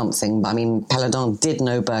must be something. I mean, Péladan did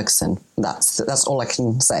know Bergson. That's all I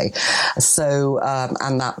can say. So,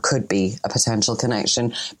 and that could be a potential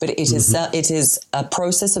connection. But it is a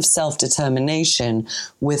process of self-determination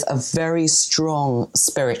with a very strong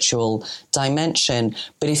spiritual dimension.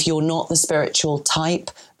 But if you're not the spiritual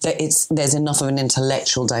type, there's enough of an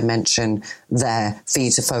intellectual dimension there for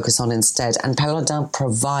you to focus on instead. And Péladan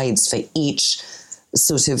provides for each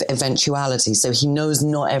sort of eventuality. So he knows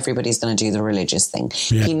not everybody's going to do the religious thing.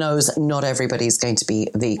 Yeah. He knows not everybody's going to be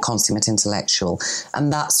the consummate intellectual.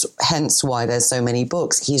 And that's hence why there's so many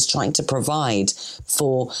books. He's trying to provide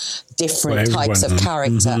for different types of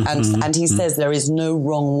character. And he says there is no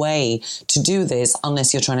wrong way to do this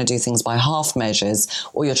unless you're trying to do things by half measures,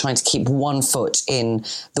 or you're trying to keep one foot in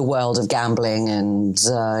the world of gambling and,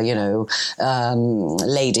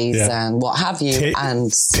 ladies and what have you. Take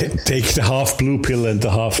the half blue pill and the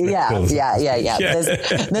half red pill. Yeah.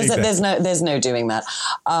 There's no doing that.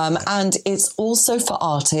 And it's also for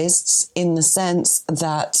artists in the sense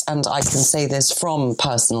that, and I can say this from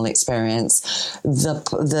personal experience, the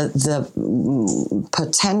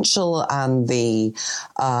potential and the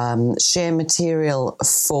sheer material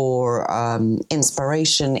for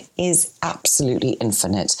inspiration is absolutely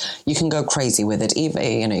infinite. You can go crazy with it.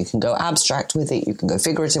 Even, you can go abstract with it. You can go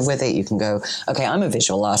figurative with it. You can go, okay, I'm a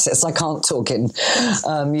visual artist. I can't talk in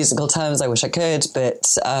musical terms. I wish I could,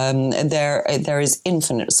 but there is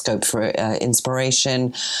infinite scope for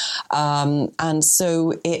inspiration. And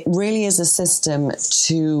so it really is a system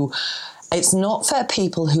to... It's not for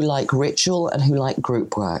people who like ritual and who like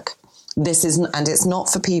group work. And it's not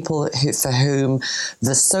for people for whom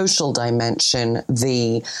the social dimension,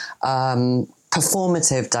 the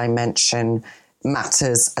performative dimension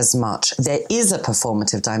matters as much. There is a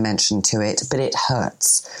performative dimension to it, but it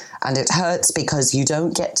hurts. And it hurts because you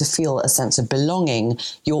don't get to feel a sense of belonging.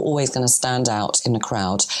 You're always going to stand out in a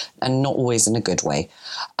crowd, and not always in a good way.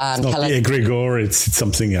 It's not the egregore, it's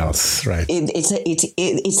something else, right? It's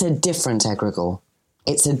a different egregore.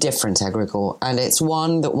 It's a different egregore. And it's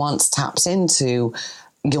one that once taps into,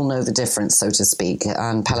 you'll know the difference, so to speak.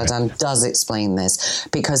 And Péladan does explain this,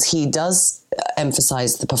 because he does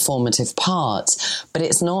emphasize the performative part, but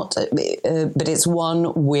it's not, but it's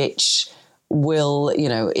one which will,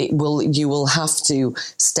 you will have to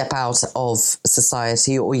step out of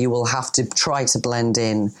society, or you will have to try to blend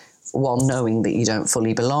in while knowing that you don't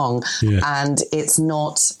fully belong. Yeah. And it's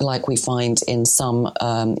not like we find in some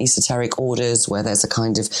esoteric orders where there's a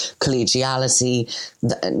kind of collegiality.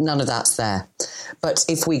 None of that's there. But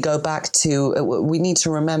if we go back to, we need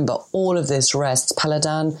to remember all of this rests.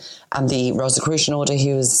 Péladan and the Rosicrucian order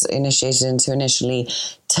he was initiated into initially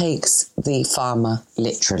takes the pharma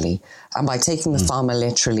literally. And by taking the pharma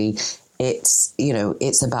literally, it's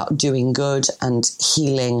about doing good and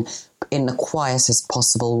healing in the quietest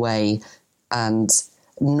possible way, and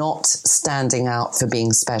not standing out for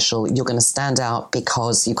being special. You're going to stand out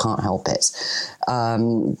because you can't help it,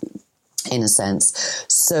 in a sense.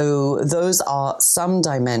 So those are some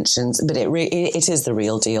dimensions, but it is the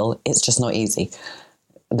real deal. It's just not easy.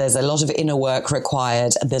 There's a lot of inner work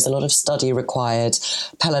required. There's a lot of study required.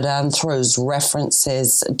 Péladan throws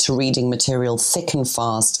references to reading material thick and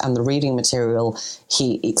fast, and the reading material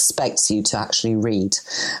he expects you to actually read.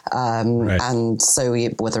 And so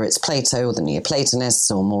whether it's Plato or the Neoplatonists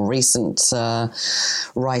or more recent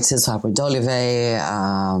writers, Fabre d'Olivet,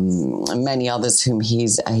 many others whom he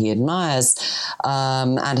admires,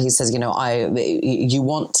 and he says, you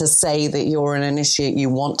want to say that you're an initiate, you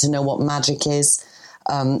want to know what magic is.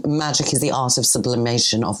 Magic is the art of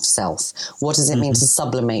sublimation of self. What does it mean to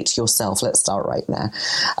sublimate yourself? Let's start right there.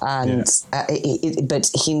 And but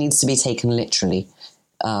he needs to be taken literally,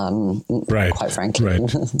 quite frankly. Right.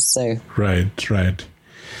 So right.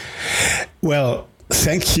 Well,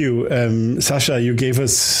 thank you, Sasha. You gave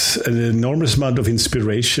us an enormous amount of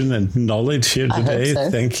inspiration and knowledge here today. So.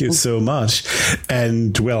 Thank you so much.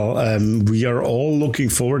 And we are all looking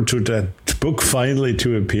forward to that book finally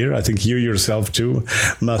to appear. I think you yourself too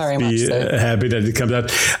must Very be happy that it comes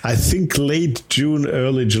out. I think late June,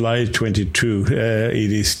 early July 22,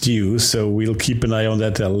 it is due. So we'll keep an eye on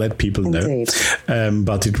that. I'll let people know.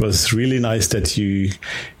 But it was really nice that you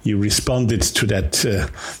responded to that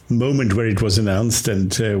moment where it was announced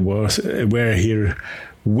and were here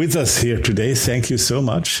with us here today. Thank you so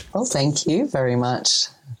much. Well, thank you very much.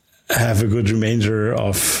 Have a good remainder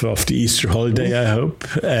of the Easter holiday, I hope.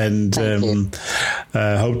 And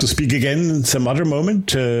hope to speak again some other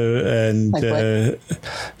moment.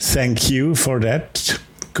 Thank you for that.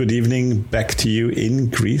 Good evening back to you in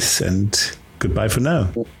Greece, and goodbye for now.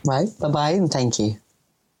 Right. Bye-bye, and thank you.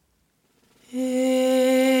 The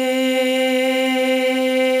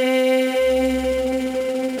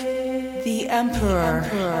Emperor.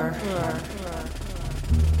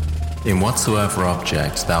 In whatsoever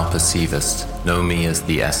object thou perceivest, know me as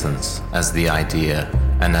the essence, as the idea,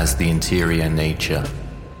 and as the interior nature.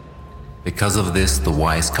 Because of this, the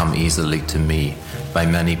wise come easily to me by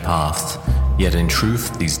many paths, yet in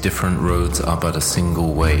truth these different roads are but a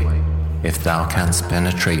single way. If thou canst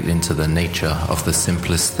penetrate into the nature of the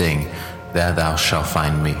simplest thing, there thou shalt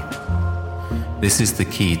find me. This is the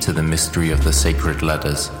key to the mystery of the sacred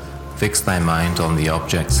letters. Fix thy mind on the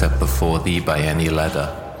object set before thee by any letter,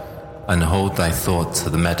 and hold thy thought to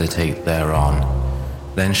meditate thereon.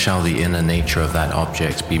 Then shall the inner nature of that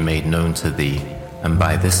object be made known to thee, and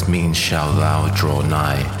by this means shalt thou draw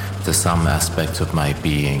nigh to some aspect of my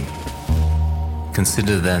being.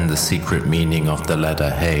 Consider then the secret meaning of the letter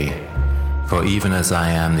He, for even as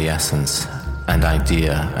I am the essence and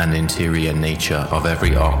idea and interior nature of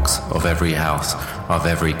every ox, of every house, of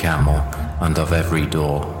every camel, and of every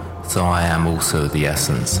door, so I am also the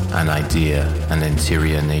essence and idea and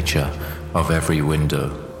interior nature of every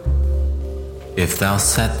window. If thou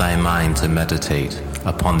set thy mind to meditate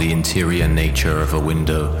upon the interior nature of a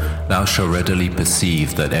window, thou shalt readily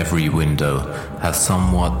perceive that every window hath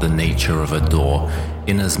somewhat the nature of a door,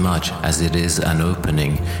 inasmuch as it is an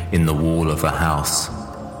opening in the wall of a house.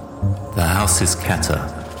 The house is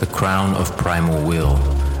Keter, the crown of primal will,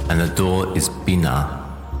 and the door is Binah,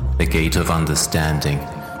 the gate of understanding.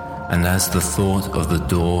 And as the thought of the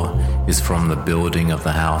door is from the building of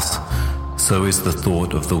the house, so is the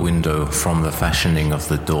thought of the window from the fashioning of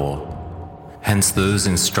the door. Hence those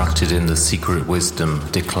instructed in the secret wisdom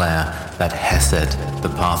declare that Hesed, the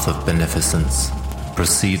path of beneficence,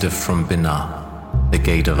 proceedeth from Binah, the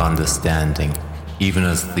gate of understanding, even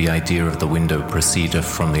as the idea of the window proceedeth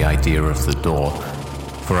from the idea of the door.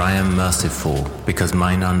 For I am merciful, because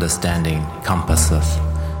mine understanding compasseth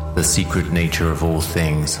the secret nature of all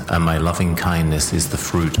things, and my loving kindness is the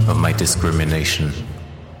fruit of my discrimination.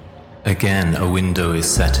 Again, a window is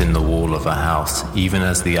set in the wall of a house, even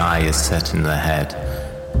as the eye is set in the head,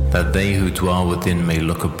 that they who dwell within may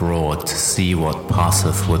look abroad to see what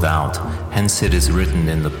passeth without. Hence it is written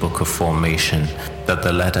in the book of formation that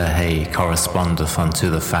the letter He correspondeth unto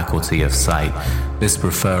the faculty of sight. This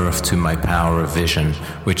referreth to my power of vision,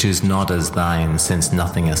 which is not as thine, since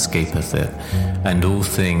nothing escapeth it, and all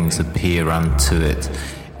things appear unto it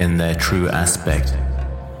in their true aspect.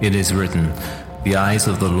 It is written, the eyes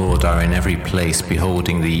of the Lord are in every place,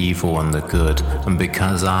 beholding the evil and the good. And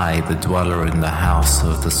because I, the dweller in the house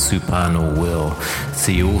of the supernal will,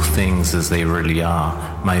 see all things as they really are,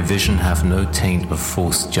 my vision hath no taint of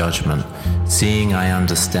false judgment. Seeing I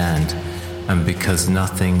understand, and because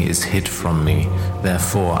nothing is hid from me,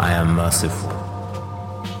 therefore I am merciful.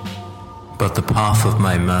 But the path of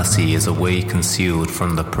my mercy is a way concealed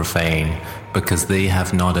from the profane, because they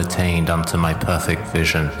have not attained unto my perfect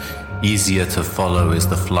vision. Easier to follow is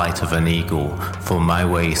the flight of an eagle, for my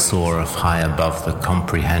way soareth high above the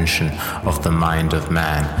comprehension of the mind of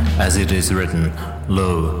man. As it is written,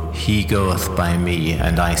 Lo, he goeth by me,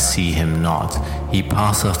 and I see him not. He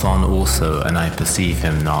passeth on also, and I perceive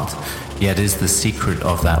him not. Yet is the secret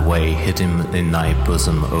of that way hidden in thy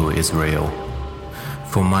bosom, O Israel.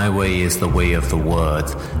 For my way is the way of the word,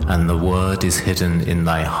 and the word is hidden in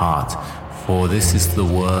thy heart. For this is the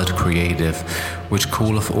word creative, which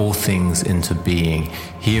calleth all things into being.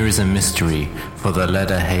 Here is a mystery, for the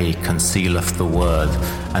letter He concealeth the word,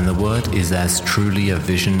 and the word is as truly a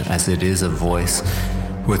vision as it is a voice.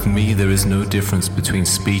 With me there is no difference between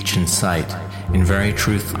speech and sight. In very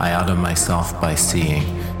truth I utter myself by seeing.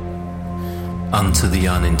 Unto the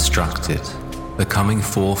uninstructed, the coming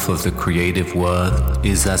forth of the creative word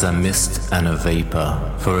is as a mist and a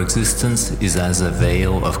vapor, for existence is as a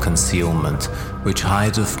veil of concealment, which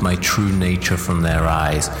hideth my true nature from their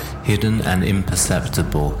eyes. Hidden and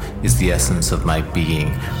imperceptible is the essence of my being,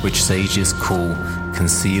 which sages call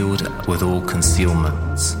concealed with all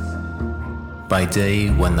concealments. By day,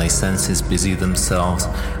 when thy senses busy themselves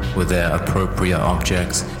with their appropriate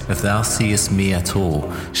objects, if thou seest me at all,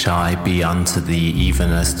 shall I be unto thee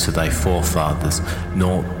even as to thy forefathers,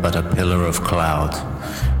 naught but a pillar of cloud,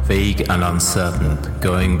 vague and uncertain,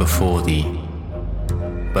 going before thee.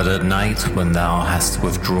 But at night, when thou hast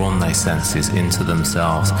withdrawn thy senses into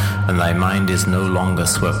themselves, and thy mind is no longer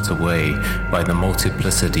swept away by the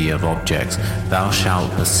multiplicity of objects, thou shalt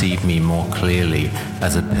perceive me more clearly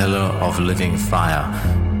as a pillar of living fire.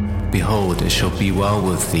 Behold, it shall be well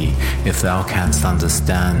with thee, if thou canst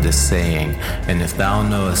understand this saying, and if thou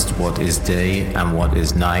knowest what is day and what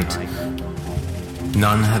is night,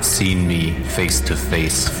 None have seen me face to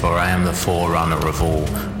face, for I am the forerunner of all.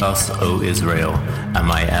 Thus, O Israel, am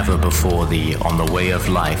I ever before thee on the way of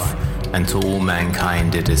life, and to all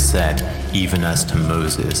mankind it is said, even as to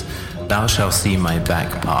Moses, Thou shalt see my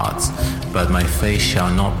back parts, but my face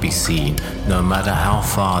shall not be seen, no matter how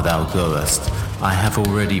far thou goest. I have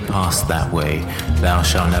already passed that way. Thou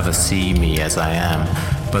shalt never see me as I am,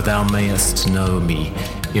 but thou mayest know me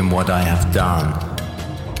in what I have done.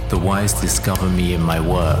 The wise discover me in my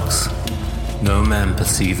works. No man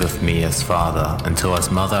perceiveth me as father, until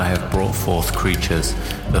as mother I have brought forth creatures.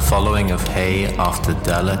 The following of He after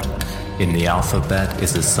Dalet in the alphabet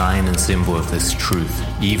is a sign and symbol of this truth,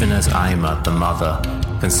 even as Ima, the mother,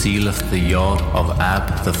 concealeth the Yod of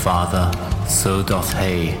Ab, the father, so doth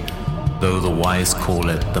He, though the wise call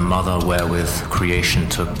it the mother wherewith creation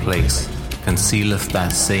took place, concealeth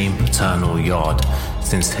that same paternal Yod,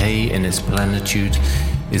 since He in its plenitude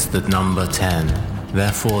is the number 10.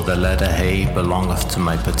 Therefore the letter He belongeth to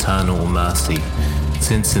my paternal mercy,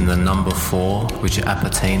 since in the number 4, which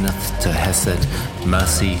appertaineth to Hesed,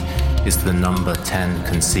 mercy is the number 10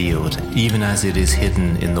 concealed, even as it is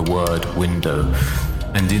hidden in the word window.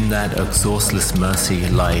 And in that exhaustless mercy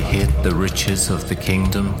lie hid the riches of the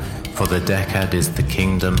kingdom, for the Decad is the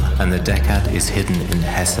kingdom, and the Decad is hidden in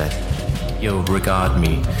Hesed. You'll regard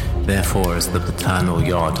me, therefore, as the paternal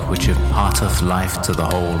Yod, which imparteth life to the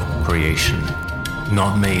whole creation.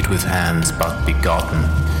 Not made with hands, but begotten,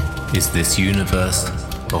 is this universe,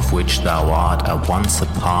 of which thou art at once a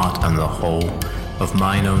part and the whole. Of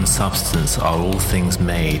mine own substance are all things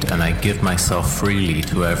made, and I give myself freely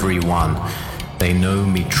to every one. They know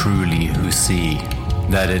me truly who see,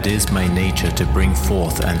 that it is my nature to bring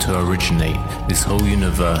forth and to originate. This whole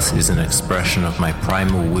universe is an expression of my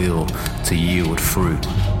primal will to yield fruit.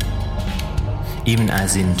 Even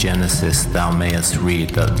as in Genesis thou mayest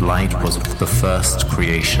read that light was the first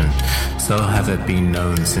creation, so have it been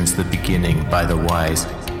known since the beginning by the wise.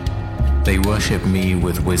 They worship me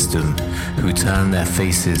with wisdom, who turn their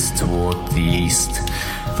faces toward the east,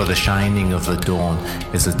 for the shining of the dawn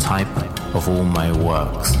is a type of all my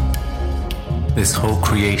works. This whole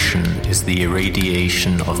creation is the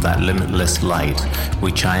irradiation of that limitless light,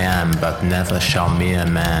 which I am, but never shall mere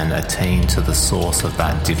man attain to the source of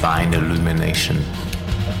that divine illumination.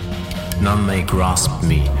 None may grasp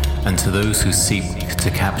me, and to those who seek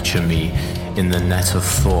to capture me in the net of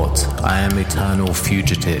thought, I am eternal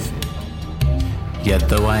fugitive. Yet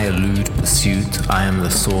though I elude pursuit, I am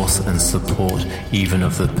the source and support even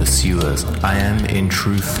of the pursuers. I am in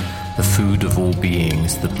truth the food of all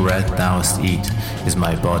beings. The bread thou hast eat is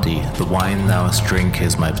my body, the wine thou hast drink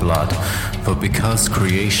is my blood. For because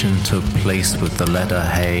creation took place with the letter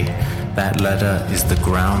He, that letter is the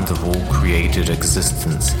ground of all created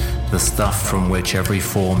existence, the stuff from which every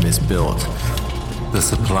form is built, the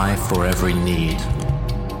supply for every need.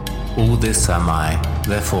 All this am I,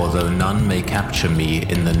 therefore though none may capture me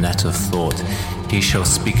in the net of thought, he shall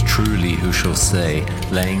speak truly who shall say,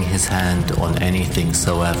 laying his hand on anything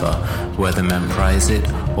soever, whether men prize it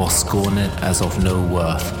or scorn it as of no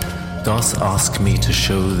worth. Dost ask me to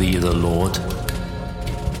show thee the Lord?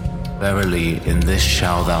 Verily in this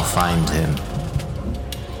shalt thou find him,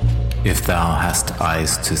 if thou hast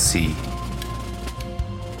eyes to see.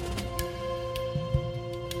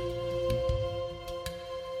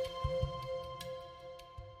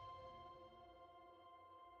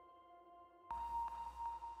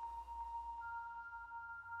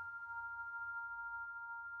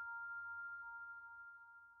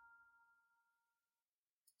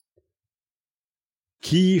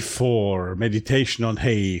 Key 4, Meditation on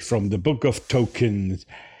He, from the Book of Tokens.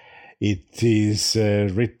 It is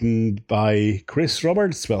written by Chris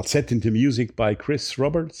Roberts, well, set into music by Chris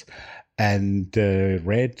Roberts, and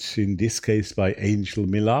read, in this case, by Angel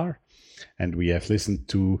Millar. And we have listened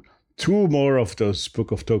to 2 more of those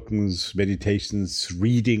Book of Tokens meditations,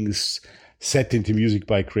 readings, set into music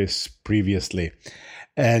by Chris previously.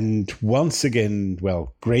 And once again,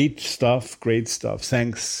 well, great stuff.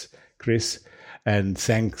 Thanks, Chris. And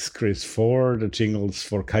thanks, Chris, for the jingles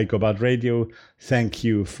for Kaikobat Radio. Thank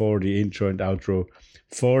you for the intro and outro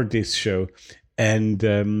for this show.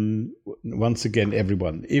 And once again,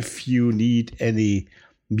 everyone, if you need any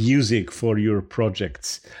music for your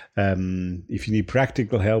projects, if you need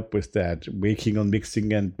practical help with that, working on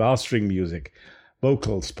mixing and mastering music,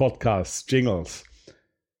 vocals, podcasts, jingles,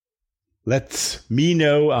 let me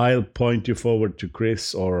know. I'll point you forward to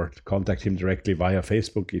Chris, or contact him directly via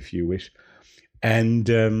Facebook if you wish. And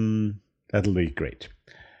that'll be great.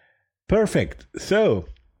 Perfect. So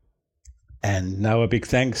And now a big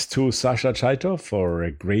thanks to Sasha Chaitov for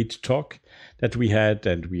a great talk that we had.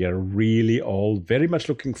 And we are really all very much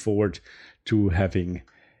looking forward to having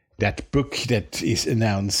that book that is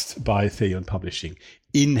announced by Theon Publishing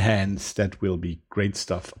in hands. That will be great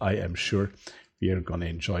stuff. I am sure we are going to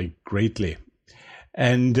enjoy greatly.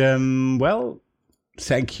 And well,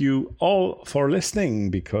 thank you all for listening,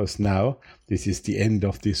 because now this is the end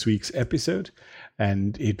of this week's episode.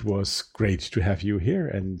 And it was great to have you here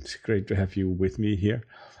and great to have you with me here.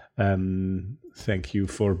 Thank you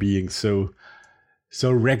for being so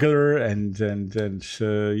regular and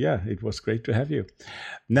yeah, it was great to have you.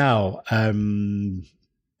 Now,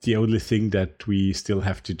 the only thing that we still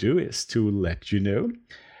have to do is to let you know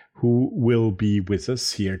who will be with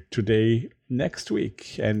us here today next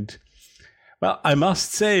week. And well, I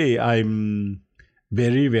must say I'm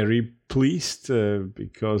very, very pleased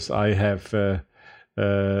because I'm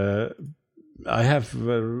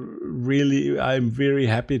very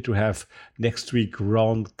happy to have next week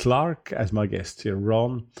Ron Clark as my guest here.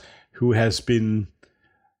 Ron, who has been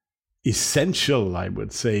essential, I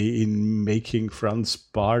would say, in making Franz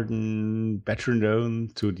Barden better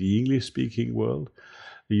known to the English-speaking world.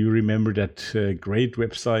 You remember that great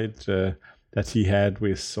website that he had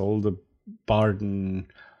with all the Barden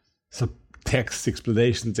text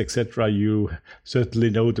explanations, etc. You certainly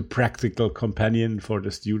know the practical companion for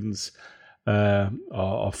the students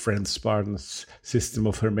of Franz Barden's System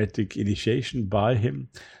of Hermetic Initiation by him.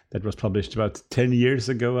 That was published about 10 years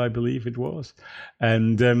ago, I believe it was.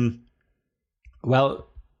 And well,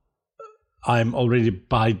 I am already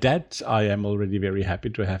very happy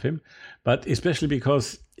to have him, but especially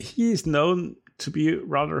because he is known to be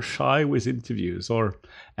rather shy with interviews, or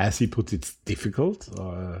as he puts it, difficult.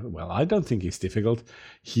 Well, I don't think he's difficult.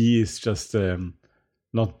 He is just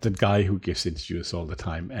not the guy who gives interviews all the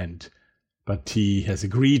time. But he has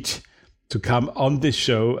agreed to come on this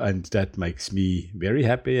show, and that makes me very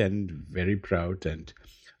happy and very proud. And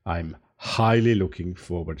I'm highly looking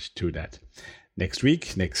forward to that. Next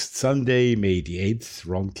week, next Sunday, May the 8th,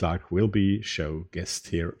 Ron Clark will be show guest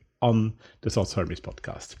here on the Thoughts Hermes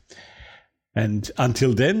podcast. And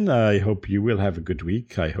until then, I hope you will have a good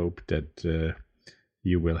week. I hope that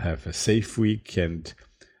you will have a safe week. And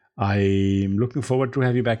I'm looking forward to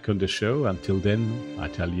have you back on the show. Until then, I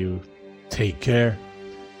tell you, take care,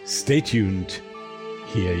 stay tuned,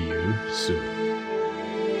 hear you soon.